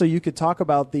 And also you could talk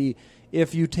about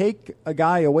if you take a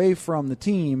guy away from the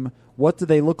team, what do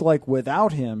they look like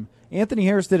without him? Anthony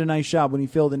Harris did a nice job when he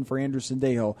filled in for Andrew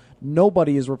Sendejo.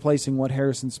 Nobody is replacing what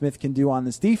Harrison Smith can do on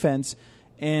this defense,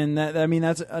 and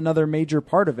that's another major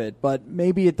part of it. But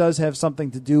maybe it does have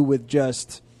something to do with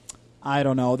just, I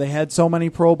don't know, they had so many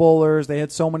Pro Bowlers, they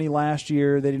had so many last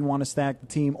year, they didn't want to stack the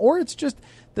team. Or it's just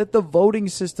that the voting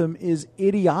system is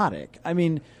idiotic. I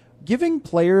mean, giving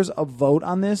players a vote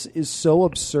on this is so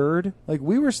absurd. Like,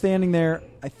 we were standing there,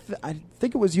 I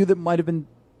think it was you that might have been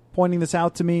pointing this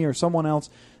out to me or someone else,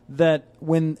 that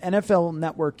when NFL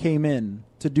Network came in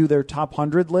to do their top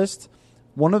 100 list,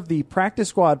 one of the practice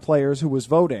squad players who was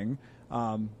voting,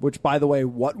 which, by the way,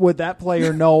 what would that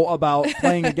player know about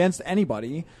playing against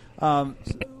anybody,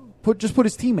 put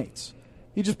his teammates.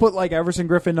 He just put like Everson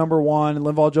Griffin number 1 and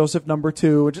Linval Joseph number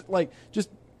 2, just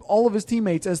all of his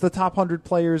teammates as the top 100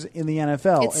 players in the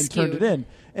NFL, and turned it in.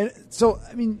 And so,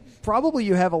 I mean, probably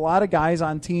you have a lot of guys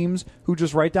on teams who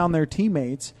just write down their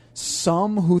teammates.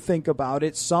 Some who think about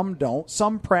it, some don't.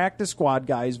 Some practice squad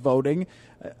guys voting,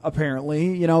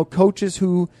 apparently. Coaches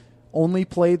who only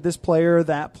played this player,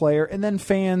 that player, and then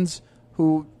fans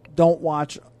who don't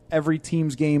watch every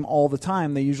team's game all the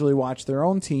time. They usually watch their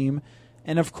own team.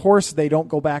 And, of course, they don't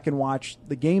go back and watch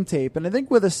the game tape. And I think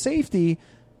with a safety,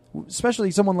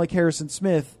 especially someone like Harrison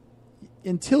Smith,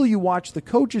 until you watch the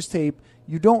coach's tape,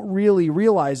 you don't really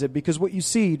realize it, because what you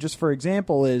see, just for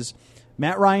example, is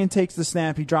Matt Ryan takes the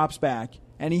snap, he drops back,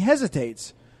 and he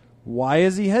hesitates. Why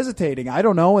is he hesitating? I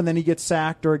don't know. And then he gets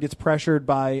sacked or gets pressured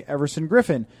by Everson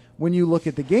Griffin. When you look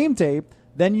at the game tape,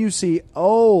 then you see,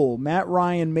 Matt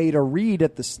Ryan made a read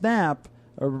at the snap,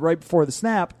 or right before the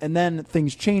snap, and then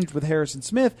things changed with Harrison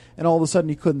Smith, and all of a sudden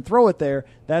he couldn't throw it there.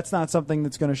 That's not something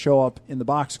that's going to show up in the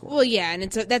box score. Well, yeah, and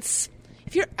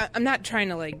I'm not trying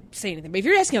to say anything, but if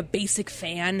you're asking a basic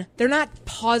fan, they're not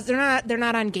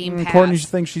on Game Pass. Courtney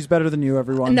thinks she's better than you,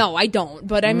 everyone. No, I don't.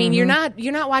 But I mean, you're not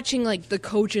watching the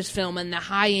coach's film and the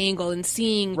high angle and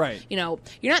seeing, right.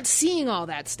 You're not seeing all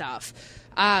that stuff.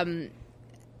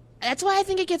 That's why I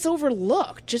think it gets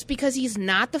overlooked, just because he's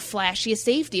not the flashiest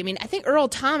safety. I mean, I think Earl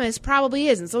Thomas probably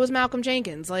is, and so is Malcolm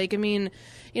Jenkins.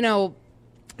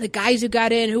 The guys who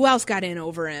got in, who else got in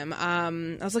over him? I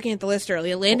was looking at the list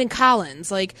earlier. Landon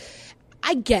Collins. I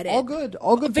get it. All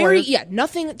good players. Yeah,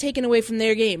 nothing taken away from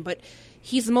their game, but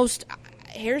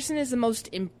Harrison is the most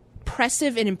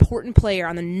impressive and important player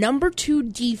on the number 2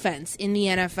 defense in the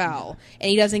NFL,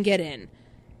 and he doesn't get in.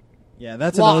 Yeah,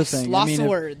 that's Loss, another thing. loss I mean, of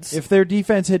words. If their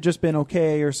defense had just been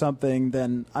okay or something,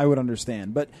 then I would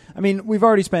understand. But, I mean, we've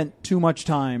already spent too much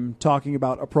time talking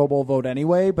about a Pro Bowl vote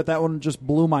anyway, but that one just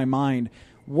blew my mind.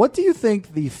 What do you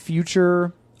think the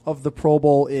future of the Pro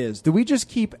Bowl is? Do we just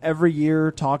keep every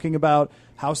year talking about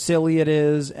how silly it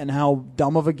is and how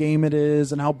dumb of a game it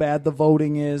is and how bad the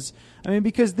voting is? I mean,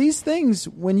 because these things,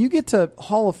 when you get to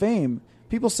Hall of Fame,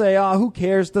 people say, who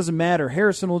cares? Doesn't matter.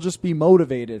 Harrison will just be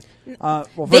motivated.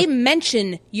 They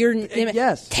mention your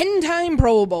yes. 10-time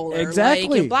Pro Bowler.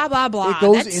 Exactly. Like, blah, blah, blah. It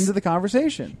goes into the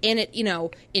conversation. And it,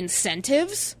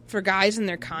 incentives for guys in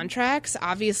their contracts.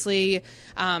 Obviously,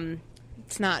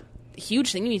 it's not a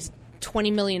huge thing. He's a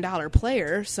 $20 million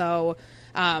player, so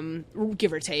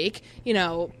give or take.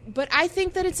 But I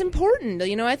think that it's important.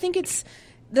 I think it's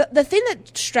the thing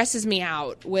that stresses me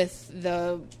out with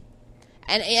the.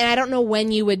 And I don't know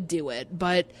when you would do it,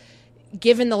 but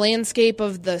given the landscape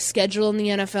of the schedule in the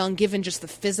NFL and given just the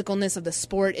physicalness of the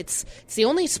sport, it's the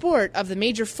only sport of the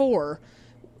major four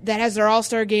that has their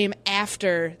all-star game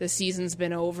after the season's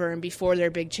been over and before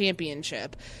their big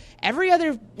championship. Every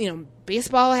other,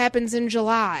 baseball happens in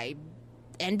July.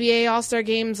 NBA all-star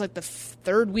games like the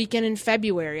third weekend in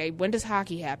February. When does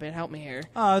hockey happen? Help me here.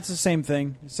 It's the same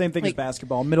thing. Same thing as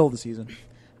basketball, middle of the season.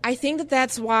 I think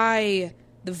that's why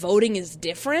the voting is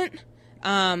different.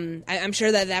 I'm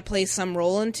sure that plays some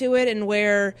role into it, and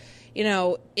where,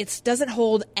 it doesn't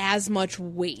hold as much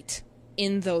weight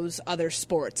in those other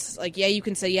sports. Like, yeah, you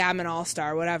can say, yeah, I'm an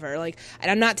all-star, whatever. Like, and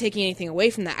I'm not taking anything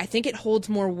away from that. I think it holds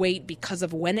more weight because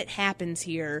of when it happens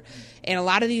here. And a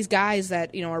lot of these guys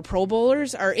that, are Pro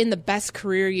Bowlers are in the best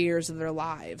career years of their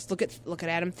lives. Look at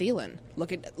Adam Thielen.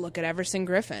 Look at Everson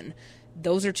Griffin.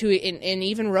 Those are two, and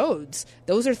even Rhodes.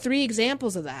 Those are three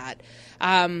examples of that.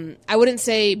 I wouldn't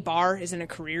say Barr is in a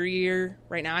career year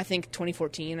right now. I think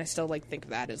 2014. I still think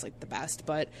of that as the best.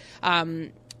 But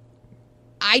 2014.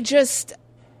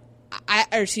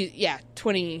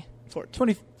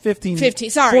 2015. 15.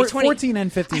 Sorry, 14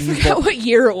 and 15. I forgot what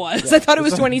year it was. Yeah, I thought it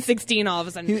was 2016 all of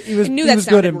a sudden. I knew that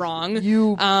sounded wrong.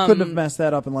 You couldn't have messed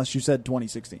that up unless you said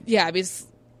 2016. Yeah,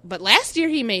 but last year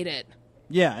he made it.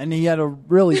 Yeah, and he had a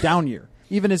really down year.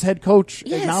 Even his head coach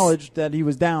acknowledged that he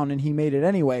was down, and he made it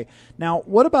anyway. Now,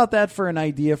 what about that for an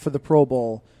idea for the Pro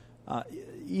Bowl?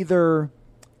 Either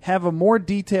have a more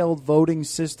detailed voting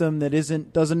system that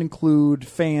doesn't include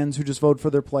fans who just vote for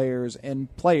their players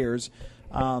and players.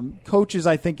 Coaches,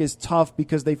 I think, is tough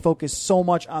because they focus so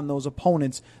much on those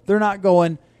opponents. They're not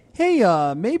going, hey,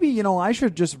 maybe I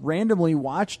should just randomly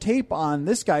watch tape on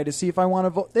this guy to see if I want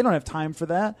to vote. They don't have time for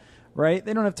that. Right?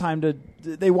 They don't have time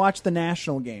they watch the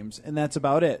national games, and that's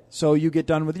about it. So you get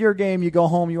done with your game, you go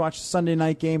home, you watch the Sunday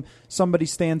night game, somebody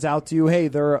stands out to you, hey,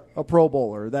 they're a Pro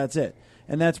Bowler, that's it.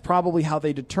 And that's probably how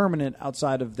they determine it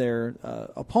outside of their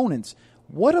opponents.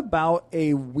 What about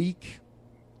a week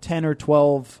 10 or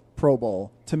 12 Pro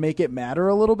Bowl to make it matter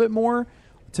a little bit more,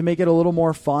 to make it a little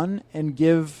more fun, and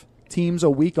give teams a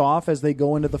week off as they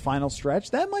go into the final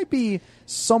stretch? That might be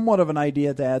somewhat of an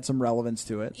idea to add some relevance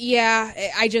to it. Yeah,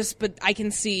 but I can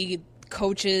see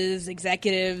coaches,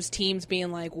 executives, teams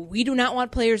being like, we do not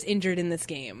want players injured in this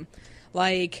game.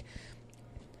 Like,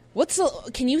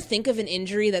 can you think of an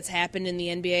injury that's happened in the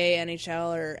NBA,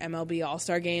 NHL, or MLB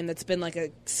All-Star game that's been like a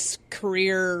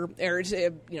career or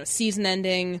season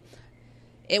ending?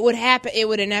 It would happen. It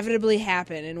would inevitably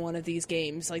happen in one of these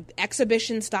games. Like,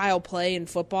 exhibition style play in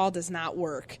football does not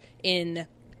work in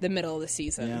the middle of the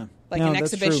season. Yeah. An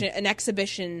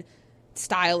exhibition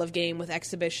style of game with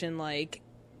exhibition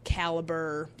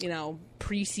caliber,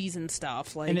 preseason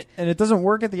stuff. And it doesn't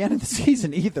work at the end of the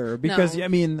season either, because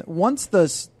once the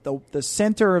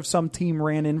center of some team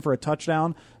ran in for a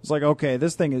touchdown, it's like, okay,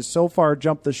 this thing is so far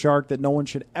jumped the shark that no one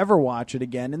should ever watch it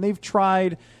again. And they've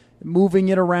tried moving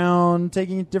it around,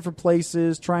 taking it different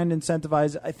places, trying to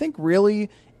incentivize it. I think really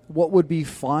what would be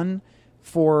fun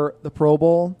for the Pro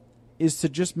Bowl is to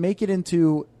just make it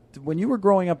into, when you were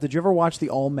growing up, did you ever watch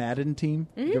the All Madden team?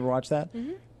 Mm-hmm. Did you ever watch that?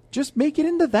 Mm-hmm. Just make it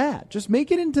into that. Just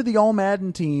make it into the All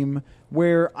Madden team,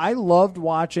 where I loved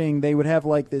watching. They would have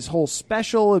this whole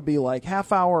special. It'd be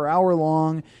half hour, hour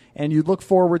long, and you'd look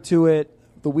forward to it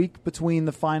the week between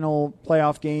the final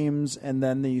playoff games and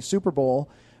then the Super Bowl.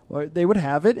 They would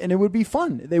have it, and it would be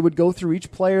fun. They would go through each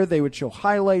player. They would show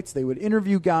highlights. They would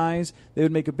interview guys. They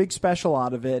would make a big special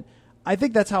out of it. I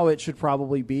think that's how it should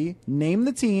probably be. Name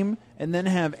the team, and then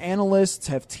have analysts,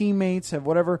 have teammates, have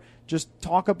whatever, just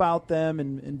talk about them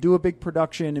and do a big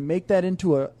production and make that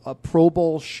into a Pro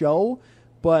Bowl show,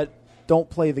 but don't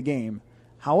play the game.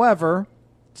 However,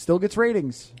 it still gets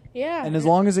ratings. Yeah. And as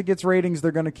long as it gets ratings,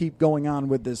 they're going to keep going on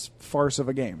with this farce of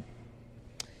a game.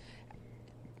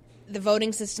 the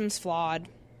voting system's flawed.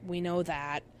 We know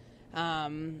that.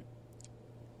 I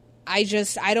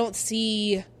don't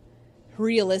see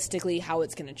realistically how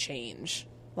it's going to change.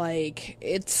 Like,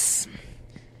 it's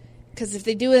because if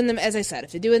they do it as I said,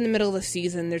 if they do it in the middle of the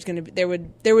season, nobody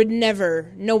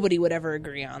would ever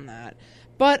agree on that.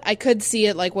 But I could see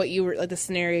it like the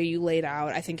scenario you laid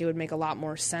out. I think it would make a lot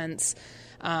more sense.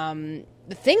 The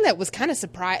thing that was kind of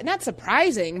not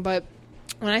surprising, but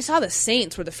when I saw the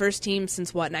Saints were the first team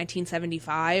since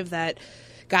 1975 that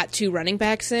got 2 running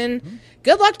backs in. Mm-hmm.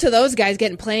 Good luck to those guys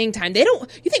getting playing time. You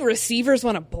think receivers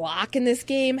want to block in this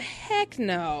game? Heck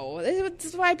no. This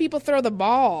is why people throw the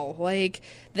ball. Like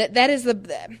that is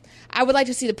I would like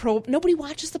to see nobody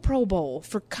watches the Pro Bowl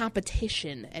for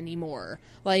competition anymore.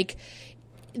 Like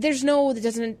that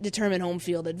doesn't determine home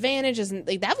field advantage.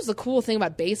 That was the cool thing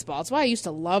about baseball. That's why I used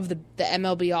to love the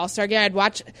MLB All-Star Game.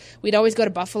 We'd always go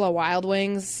to Buffalo Wild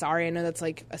Wings. Sorry, I know that's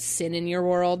like a sin in your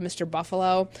world, Mr.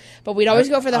 Buffalo. But we'd always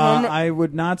go for the home. I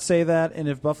would not say that, and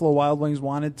if Buffalo Wild Wings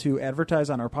wanted to advertise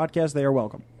on our podcast, they are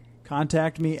welcome.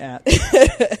 Contact me at...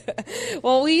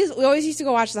 Well, we always used to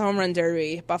go watch the Home Run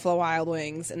Derby, Buffalo Wild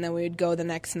Wings, and then we would go the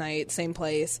next night, same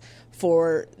place,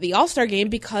 for the All-Star Game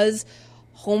because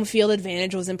home field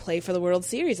advantage was in play for the World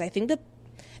Series. I think that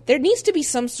there needs to be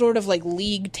some sort of like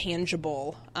league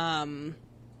tangible, something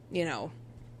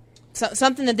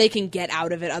that they can get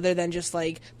out of it other than just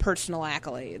like personal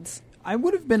accolades. I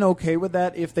would have been okay with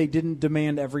that if they didn't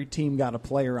demand every team got a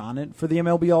player on it for the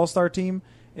MLB All-Star team.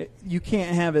 You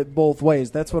can't have it both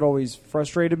ways. That's what always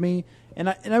frustrated me. And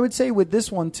I would say with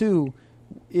this one too,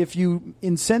 if you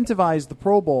incentivize the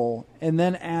Pro Bowl and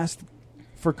then ask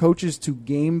for coaches to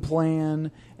game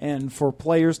plan and for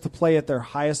players to play at their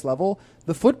highest level,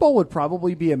 the football would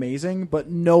probably be amazing, but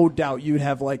no doubt you'd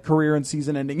have like career and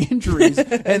season-ending injuries.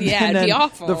 And, it'd be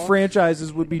awful. The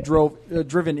franchises would be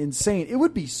driven insane. It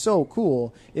would be so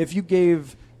cool if you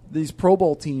gave these Pro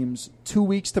Bowl teams 2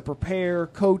 weeks to prepare,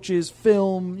 coaches,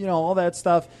 film, all that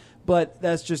stuff. But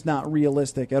that's just not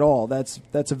realistic at all. That's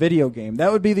a video game.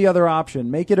 That would be the other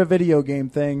option. Make it a video game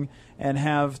thing and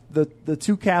have the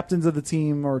 2 captains of the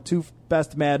team or 2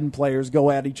 best Madden players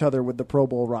go at each other with the Pro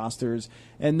Bowl rosters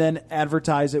and then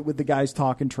advertise it with the guys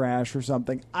talking trash or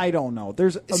something. I don't know.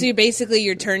 So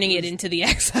you're turning it into the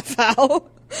XFL?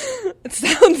 It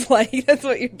sounds like that's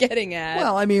what you're getting at.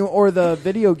 Well, I mean, or the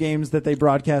video games that they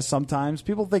broadcast sometimes.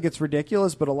 People think it's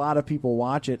ridiculous, but a lot of people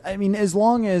watch it. I mean, as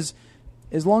long as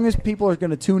people are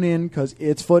going to tune in because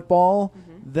it's football,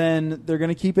 then they're going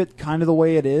to keep it kind of the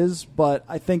way it is. But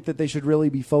I think that they should really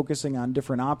be focusing on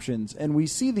different options. And we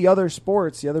see the other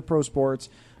sports, the other pro sports,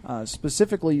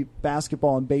 specifically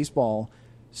basketball and baseball,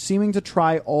 seeming to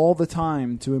try all the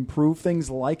time to improve things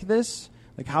like this.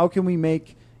 Like, how can we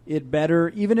make it better,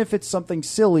 even if it's something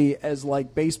silly as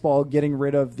like baseball getting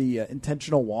rid of the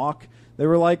intentional walk? They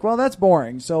were like, well, that's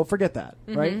boring, so forget that,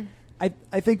 right?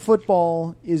 I think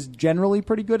football is generally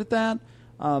pretty good at that,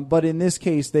 but in this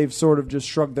case, they've sort of just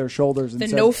shrugged their shoulders and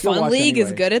said, no fun league anyway.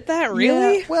 Is good at that,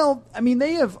 really? Yeah, well, I mean,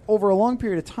 they have, over a long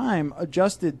period of time,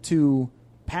 adjusted to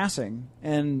passing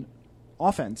and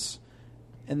offense,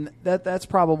 and that's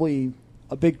probably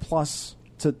a big plus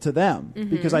to them,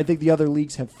 because I think the other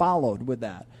leagues have followed with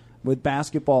that, with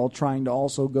basketball trying to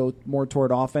also go more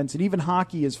toward offense, and even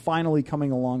hockey is finally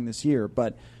coming along this year,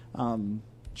 but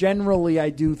generally, I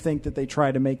do think that they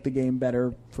try to make the game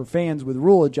better for fans with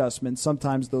rule adjustments.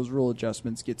 Sometimes those rule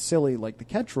adjustments get silly, like the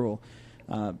catch rule.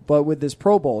 But with this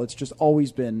Pro Bowl, it's just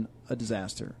always been a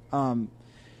disaster.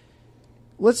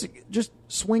 Let's just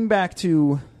swing back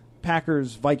to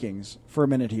Packers-Vikings for a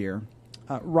minute here.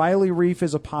 Riley Reif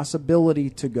is a possibility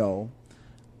to go.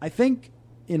 I think,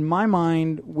 in my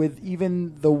mind, with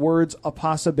even the words "a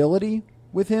possibility"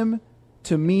 with him,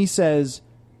 to me says,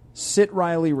 sit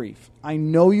Riley Reif. I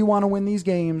know you want to win these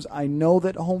games. I know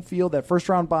that home field, that first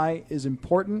round bye is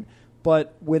important,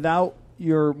 but without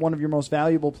one of your most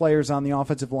valuable players on the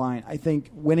offensive line, I think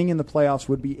winning in the playoffs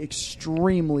would be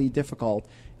extremely difficult.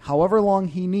 However long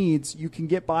he needs, you can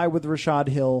get by with Rashad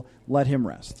Hill. Let him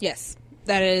rest. Yes,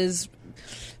 that is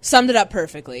summed it up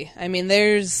perfectly. I mean,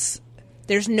 there's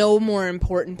no more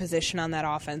important position on that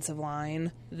offensive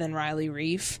line than Riley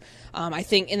Reif. I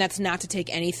think, and that's not to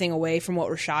take anything away from what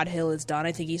Rashad Hill has done.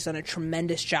 I think he's done a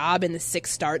tremendous job in the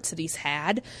 6 starts that he's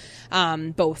had,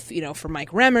 both for Mike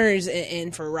Remmers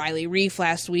and for Riley Reif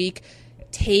last week.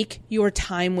 Take your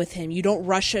time with him. You don't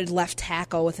rush a left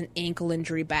tackle with an ankle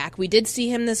injury back. We did see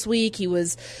him this week. He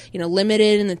was,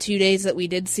 limited in the 2 days that we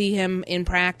did see him in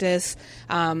practice.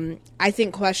 I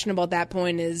think questionable at that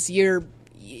point is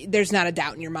there's not a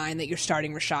doubt in your mind that you're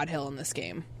starting Rashad Hill in this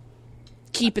game.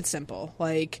 Keep it simple.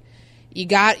 Like, You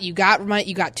got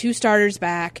 2 starters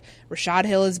back. Rashad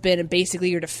Hill has been basically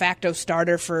your de facto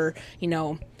starter for,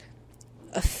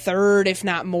 a third, if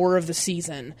not more, of the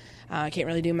season. I can't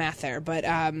really do math there, but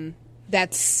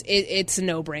that's it. It's a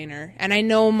no-brainer. And I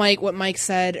know what Mike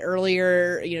said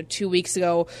earlier, 2 weeks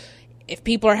ago. If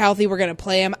people are healthy, we're going to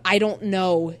play them. I don't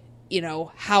know.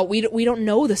 How we don't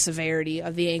know the severity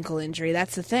of the ankle injury.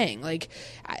 That's the thing.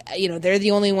 They're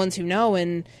the only ones who know,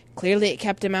 and clearly it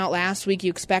kept him out last week.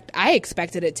 I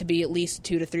expected it to be at least a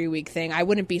 2 to 3 week thing. I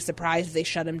wouldn't be surprised if they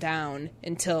shut him down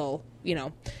until,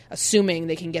 assuming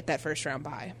they can get that first round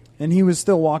bye. And he was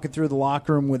still walking through the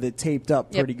locker room with it taped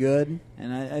up pretty good.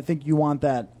 And I think you want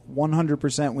that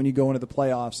 100% when you go into the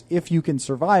playoffs, if you can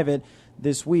survive it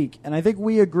this week. And I think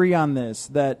we agree on this,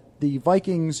 that the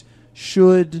Vikings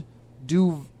should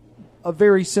do a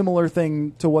very similar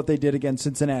thing to what they did against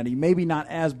Cincinnati. Maybe not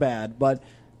as bad, but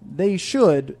they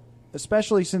should,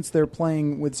 especially since they're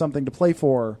playing with something to play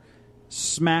for,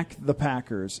 smack the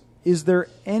Packers. Is there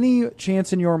any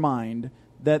chance in your mind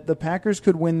that the Packers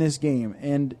could win this game?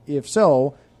 And if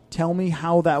so, tell me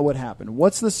how that would happen.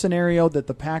 What's the scenario that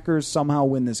the Packers somehow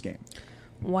win this game?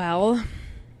 Well,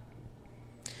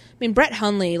 Brett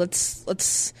Hundley,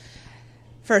 let's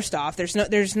first off, there's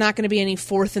not going to be any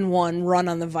 4th and 1 run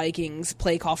on the Vikings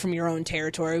play call from your own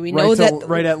territory. We know that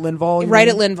right at Linval. Right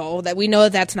at Linval, that we know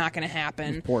that's not going to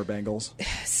happen. Poor Bengals.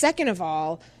 Second of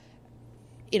all,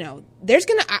 there's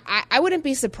gonna. I wouldn't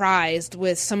be surprised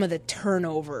with some of the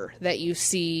turnover that you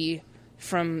see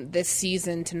from this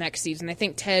season to next season. I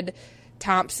think Ted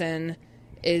Thompson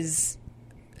is.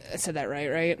 I said that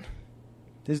right?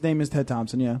 His name is Ted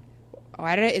Thompson. Yeah. Oh,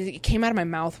 it came out of my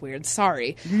mouth weird.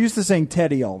 Sorry. You're used to saying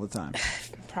Teddy all the time.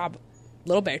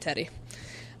 Little Bear Teddy.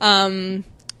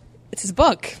 It's his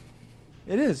book.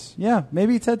 It is. Yeah.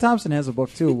 Maybe Ted Thompson has a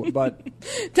book too, but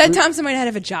Ted Thompson might not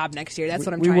have a job next year. That's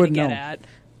what I'm trying to get at.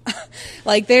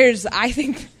 I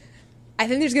think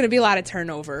there's going to be a lot of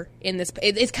turnover in this.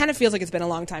 It kind of feels like it's been a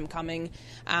long time coming.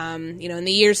 In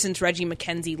the years since Reggie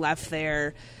McKenzie left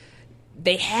there,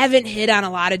 they haven't hit on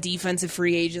a lot of defensive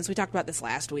free agents. We talked about this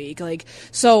last week.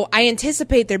 So I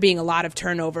anticipate there being a lot of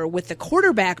turnover with the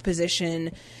quarterback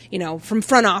position, from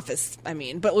front office,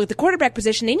 But with the quarterback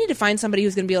position, they need to find somebody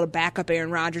who's going to be able to back up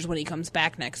Aaron Rodgers when he comes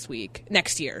back next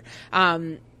year.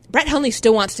 Brett Hundley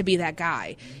still wants to be that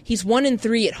guy. He's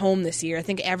 1-3 at home this year, I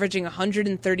think averaging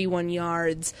 131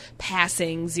 yards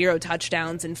passing, 0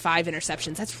 touchdowns, and 5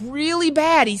 interceptions. That's really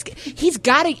bad. He's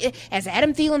got to, as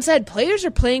Adam Thielen said, players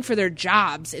are playing for their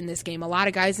jobs in this game. A lot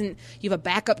of guys, and you have a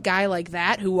backup guy like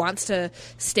that who wants to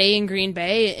stay in Green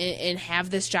Bay and have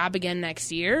this job again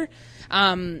next year.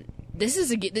 This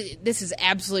is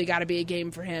absolutely got to be a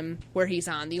game for him where he's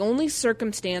on. The only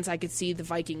circumstance I could see the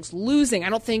Vikings losing, I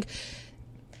don't think,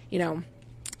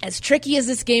 as tricky as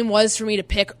this game was for me to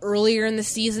pick earlier in the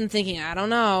season, thinking, I don't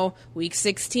know, Week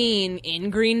 16 in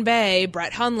Green Bay,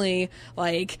 Brett Hundley,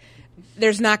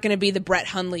 there's not going to be the Brett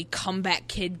Hundley comeback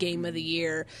kid game of the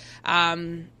year.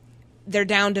 They're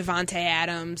down Devontae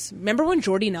Adams. Remember when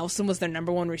Jordy Nelson was their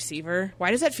number 1 receiver?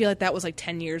 Why does that feel like that was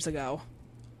 10 years ago?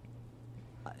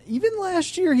 Even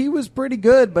last year, he was pretty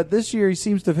good, but this year he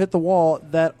seems to have hit the wall.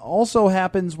 That also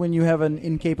happens when you have an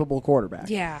incapable quarterback.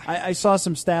 Yeah. I saw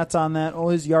some stats on that.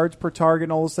 His yards per target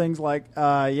and all those things.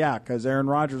 Because Aaron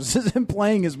Rodgers isn't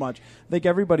playing as much. I think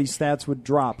everybody's stats would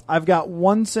drop. I've got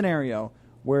one scenario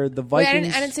where the Vikings...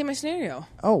 Wait, I didn't say my scenario.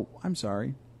 Oh, I'm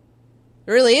sorry.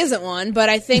 There really isn't one, but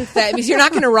I think that because you're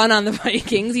not going to run on the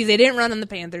Vikings. They didn't run on the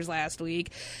Panthers last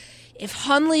week. If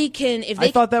Hundley can, I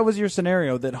thought that was your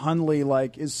scenario, that Hundley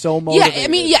is so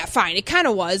motivated. Yeah, fine, it kind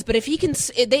of was, but if he can,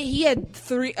 he had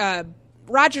 3.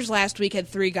 Rodgers last week had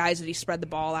 3 guys that he spread the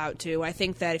ball out to. I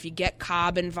think that if you get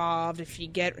Cobb involved, if you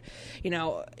get,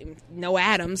 no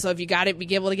Adams, so if you got it,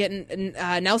 be able to get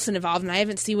Nelson involved. And I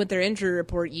haven't seen what their injury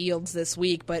report yields this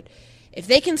week, but if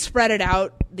they can spread it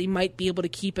out, they might be able to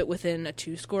keep it within a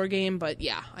 2-score game. But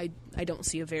yeah, I don't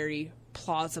see a very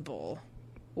plausible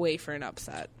way for an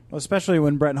upset. Well, especially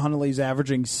when Brett Hundley's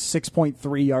averaging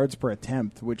 6.3 yards per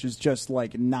attempt, which is just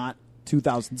not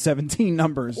 2017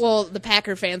 numbers. Well, the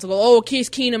Packer fans will go, Case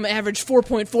Keenum averaged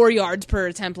 4.4 yards per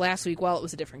attempt last week. Well, it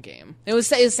was a different game. It was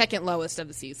his second lowest of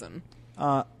the season.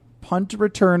 Punt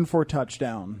return for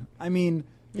touchdown. In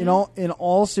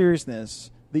all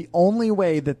seriousness, the only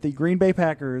way that the Green Bay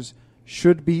Packers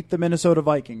should beat the Minnesota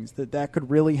Vikings, that could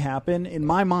really happen, in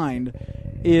my mind,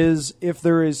 is if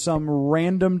there is some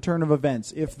random turn of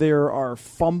events. If there are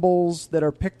fumbles that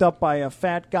are picked up by a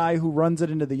fat guy who runs it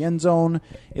into the end zone,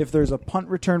 if there's a punt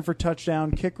return for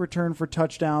touchdown, kick return for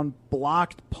touchdown,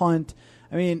 blocked punt.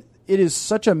 It is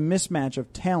such a mismatch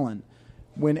of talent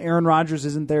when Aaron Rodgers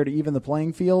isn't there to even the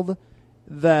playing field,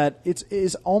 that it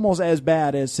is almost as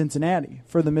bad as Cincinnati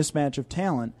for the mismatch of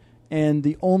talent. And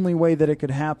the only way that it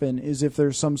could happen is if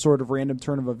there's some sort of random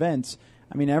turn of events.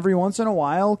 I mean, every once in a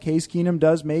while, Case Keenum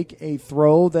does make a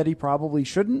throw that he probably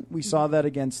shouldn't. We saw that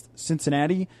against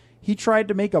Cincinnati. He tried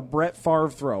to make a Brett Favre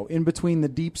throw in between the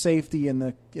deep safety and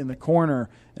the corner,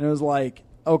 and it was like,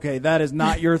 okay, that is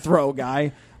not your throw,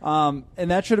 guy. And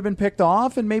that should have been picked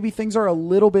off, and maybe things are a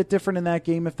little bit different in that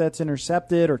game if that's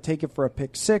intercepted or take it for a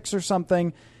pick six or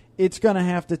something. It's going to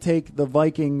have to take the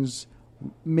Vikings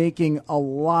making a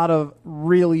lot of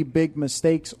really big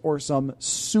mistakes or some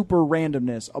super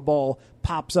randomness. A ball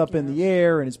pops up in the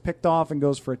air and is picked off and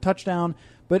goes for a touchdown.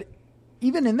 But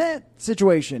even in that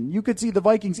situation, you could see the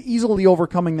Vikings easily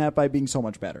overcoming that by being so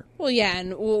much better. Well, yeah,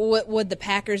 and would the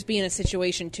Packers be in a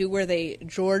situation, too, where they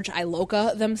George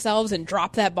Iloka themselves and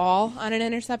drop that ball on an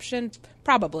interception?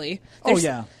 Probably.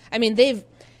 Yeah. I mean,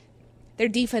 their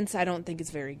defense, I don't think, is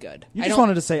very good. You just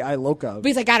wanted to say Iloka.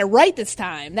 Because I got it right this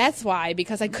time. That's why.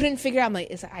 Because I couldn't figure out, I'm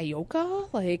like, is it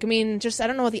Ioka? Like, I mean, just, I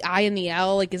don't know what the I and the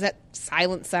L, like, is that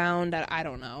silent sound? I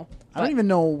don't know. I don't even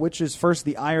know which is first,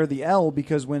 the I or the L,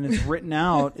 because when it's written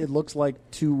out, it looks like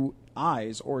two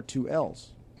I's or two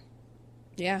L's.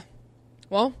 Yeah.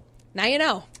 Well, now you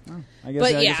know. Oh,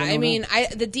 I mean,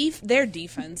 their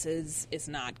defense is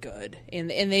not good, and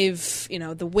they've,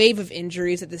 the wave of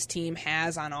injuries that this team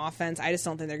has on offense, I just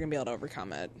don't think they're going to be able to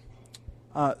overcome it.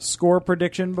 Score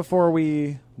prediction before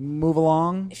we move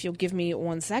along? If you'll give me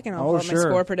 1 second, I'll pull up my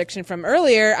score prediction from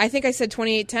earlier. I think I said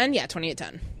 28-10. Yeah,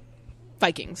 28-10.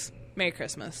 Vikings. Merry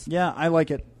Christmas. Yeah, I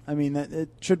like it. I mean, it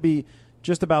should be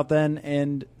just about then,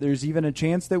 and there's even a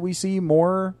chance that we see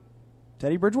more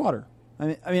Teddy Bridgewater.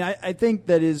 I think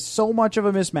that is so much of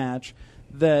a mismatch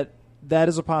that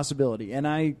is a possibility. And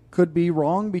I could be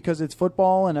wrong because it's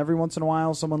football and every once in a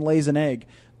while someone lays an egg.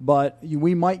 But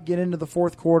we might get into the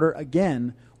fourth quarter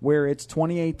again where it's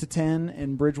 28-10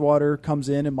 and Bridgewater comes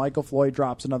in and Michael Floyd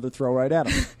drops another throw right at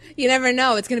him. You never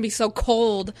know. It's going to be so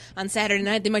cold on Saturday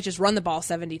night, they might just run the ball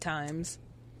 70 times.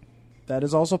 That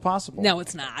is also possible. No,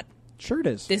 it's not. Sure it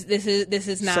is. This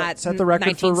is not set the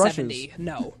record for rushes.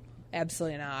 No.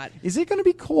 Absolutely not. Is it going to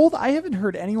be cold? I haven't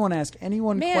heard anyone ask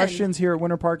questions here at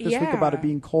Winter Park this week about it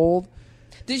being cold.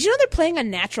 Did you know they're playing on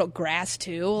natural grass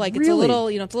too? Like really? It's a little,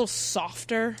 it's a little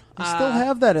softer. You still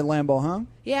have that at Lambeau, huh?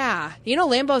 Yeah.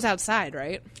 Lambeau's outside,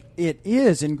 right? It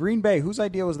is in Green Bay. Whose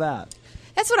idea was that?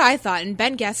 That's what I thought. And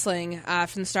Ben Gessling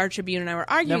from the Star Tribune and I were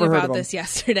arguing about this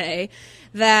yesterday.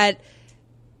 That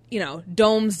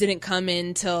domes didn't come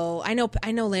in till I know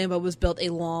Lambeau was built a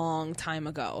long time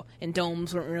ago, and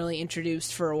domes weren't really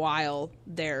introduced for a while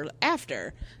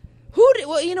thereafter.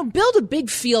 Build a big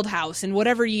field house in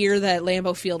whatever year that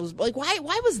Lambeau Field was. Like,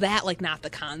 why was that not the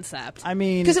concept? I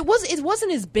mean, because it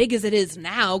wasn't as big as it is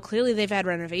now. Clearly, they've had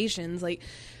renovations. Like,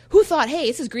 who thought, hey,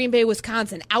 this is Green Bay,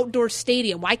 Wisconsin, outdoor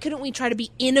stadium. Why couldn't we try to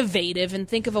be innovative and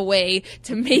think of a way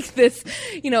to make this,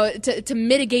 to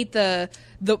mitigate the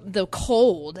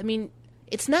cold? I mean,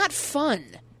 it's not fun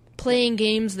playing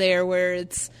games there where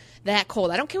it's that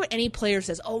cold. I don't care what any player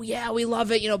says. Oh, yeah, we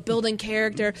love it, building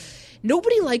character.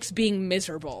 Nobody likes being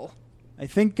miserable. I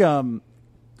think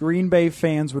Green Bay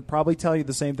fans would probably tell you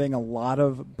the same thing a lot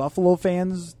of Buffalo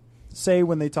fans say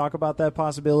when they talk about that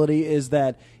possibility, is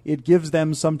that it gives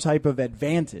them some type of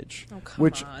advantage. Oh,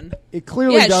 come on. It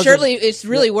clearly doesn't. Surely it's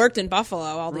really worked in Buffalo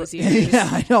all these years. Yeah,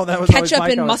 I know. That was Ketchup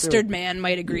and Mustard Man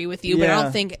might agree with you, but I Yeah.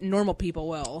 don't think normal people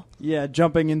will. Yeah,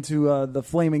 jumping into the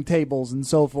flaming tables and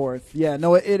so forth. Yeah,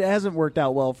 no, it hasn't worked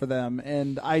out well for them,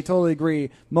 and I totally agree.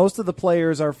 Most of the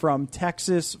players are from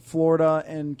Texas, Florida,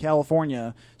 and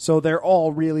California, so they're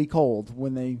all really cold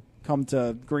when they come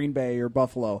to Green Bay or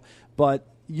Buffalo. But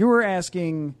you were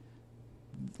asking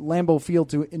Lambeau Field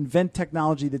to invent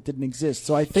technology that didn't exist,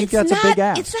 so I think that's a big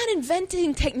ask. It's not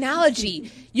inventing technology.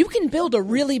 You can build a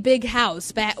really big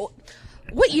house.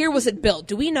 What year was it built?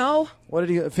 Do we know? What did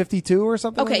he 52 or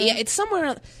something? Okay, like yeah, that? it's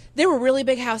somewhere. There were really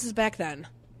big houses back then.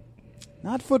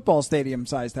 Not football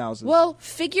stadium-sized houses. Well,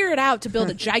 figure it out to build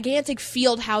a gigantic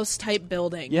field house type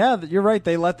building. Yeah, you're right.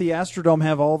 They let the Astrodome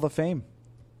have all the fame.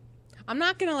 I'm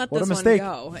not going to let What this a one mistake.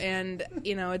 go. And,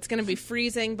 it's going to be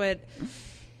freezing, but,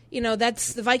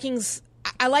 that's the Vikings.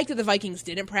 I like that the Vikings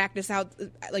didn't practice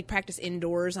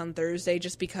indoors on Thursday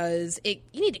just because you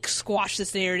need to squash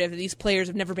this narrative that these players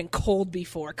have never been cold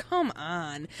before. Come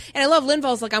on. And I love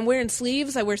Linval's I'm wearing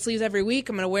sleeves. I wear sleeves every week.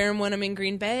 I'm going to wear them when I'm in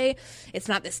Green Bay. It's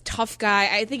not this tough guy.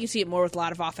 I think you see it more with a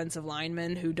lot of offensive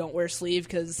linemen who don't wear sleeve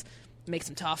because it makes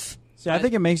them tough. See, I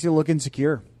think it makes you look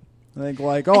insecure. I think I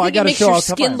I got think to it makes show your how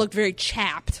tough I skin am. look very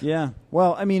chapped. Yeah.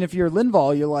 Well, I mean, if you're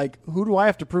Linval, you're like, who do I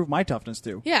have to prove my toughness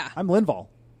to? Yeah. I'm Linval.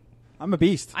 I'm a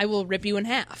beast. I will rip you in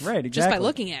half. Right, Just by exactly.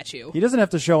 looking at you. He doesn't have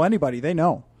to show anybody. They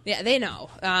know. Yeah, they know.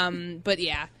 But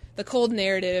yeah, the cold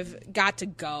narrative got to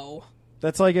go.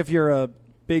 That's like if you're a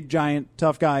big, giant,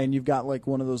 tough guy and you've got like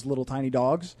one of those little tiny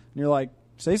dogs, and you're like,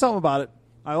 say something about it.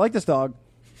 I like this dog.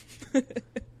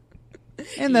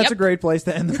 And that's Yep. a great place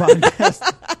to end the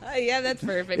podcast. Yeah, that's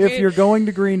perfect. If you're going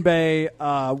to Green Bay,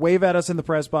 wave at us in the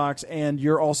press box, and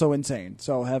you're also insane.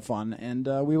 So have fun. And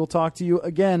we will talk to you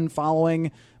again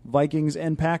following Vikings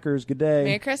and Packers. Good day.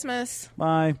 Merry Christmas.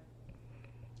 Bye.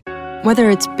 Whether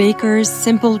it's Baker's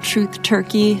Simple Truth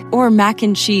Turkey or mac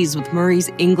and cheese with Murray's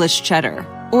English Cheddar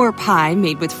or pie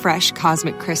made with fresh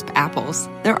Cosmic Crisp apples,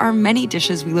 there are many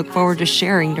dishes we look forward to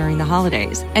sharing during the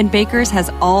holidays. And Baker's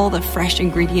has all the fresh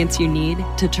ingredients you need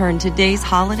to turn today's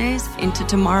holidays into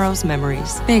tomorrow's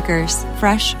memories. Baker's,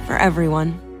 fresh for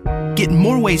everyone. Get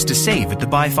more ways to save at the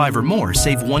Buy 5 or More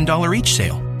Save $1 each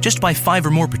sale. Just buy 5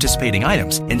 or more participating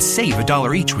items and save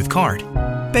 $1 each with card.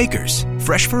 Baker's,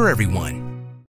 fresh for everyone.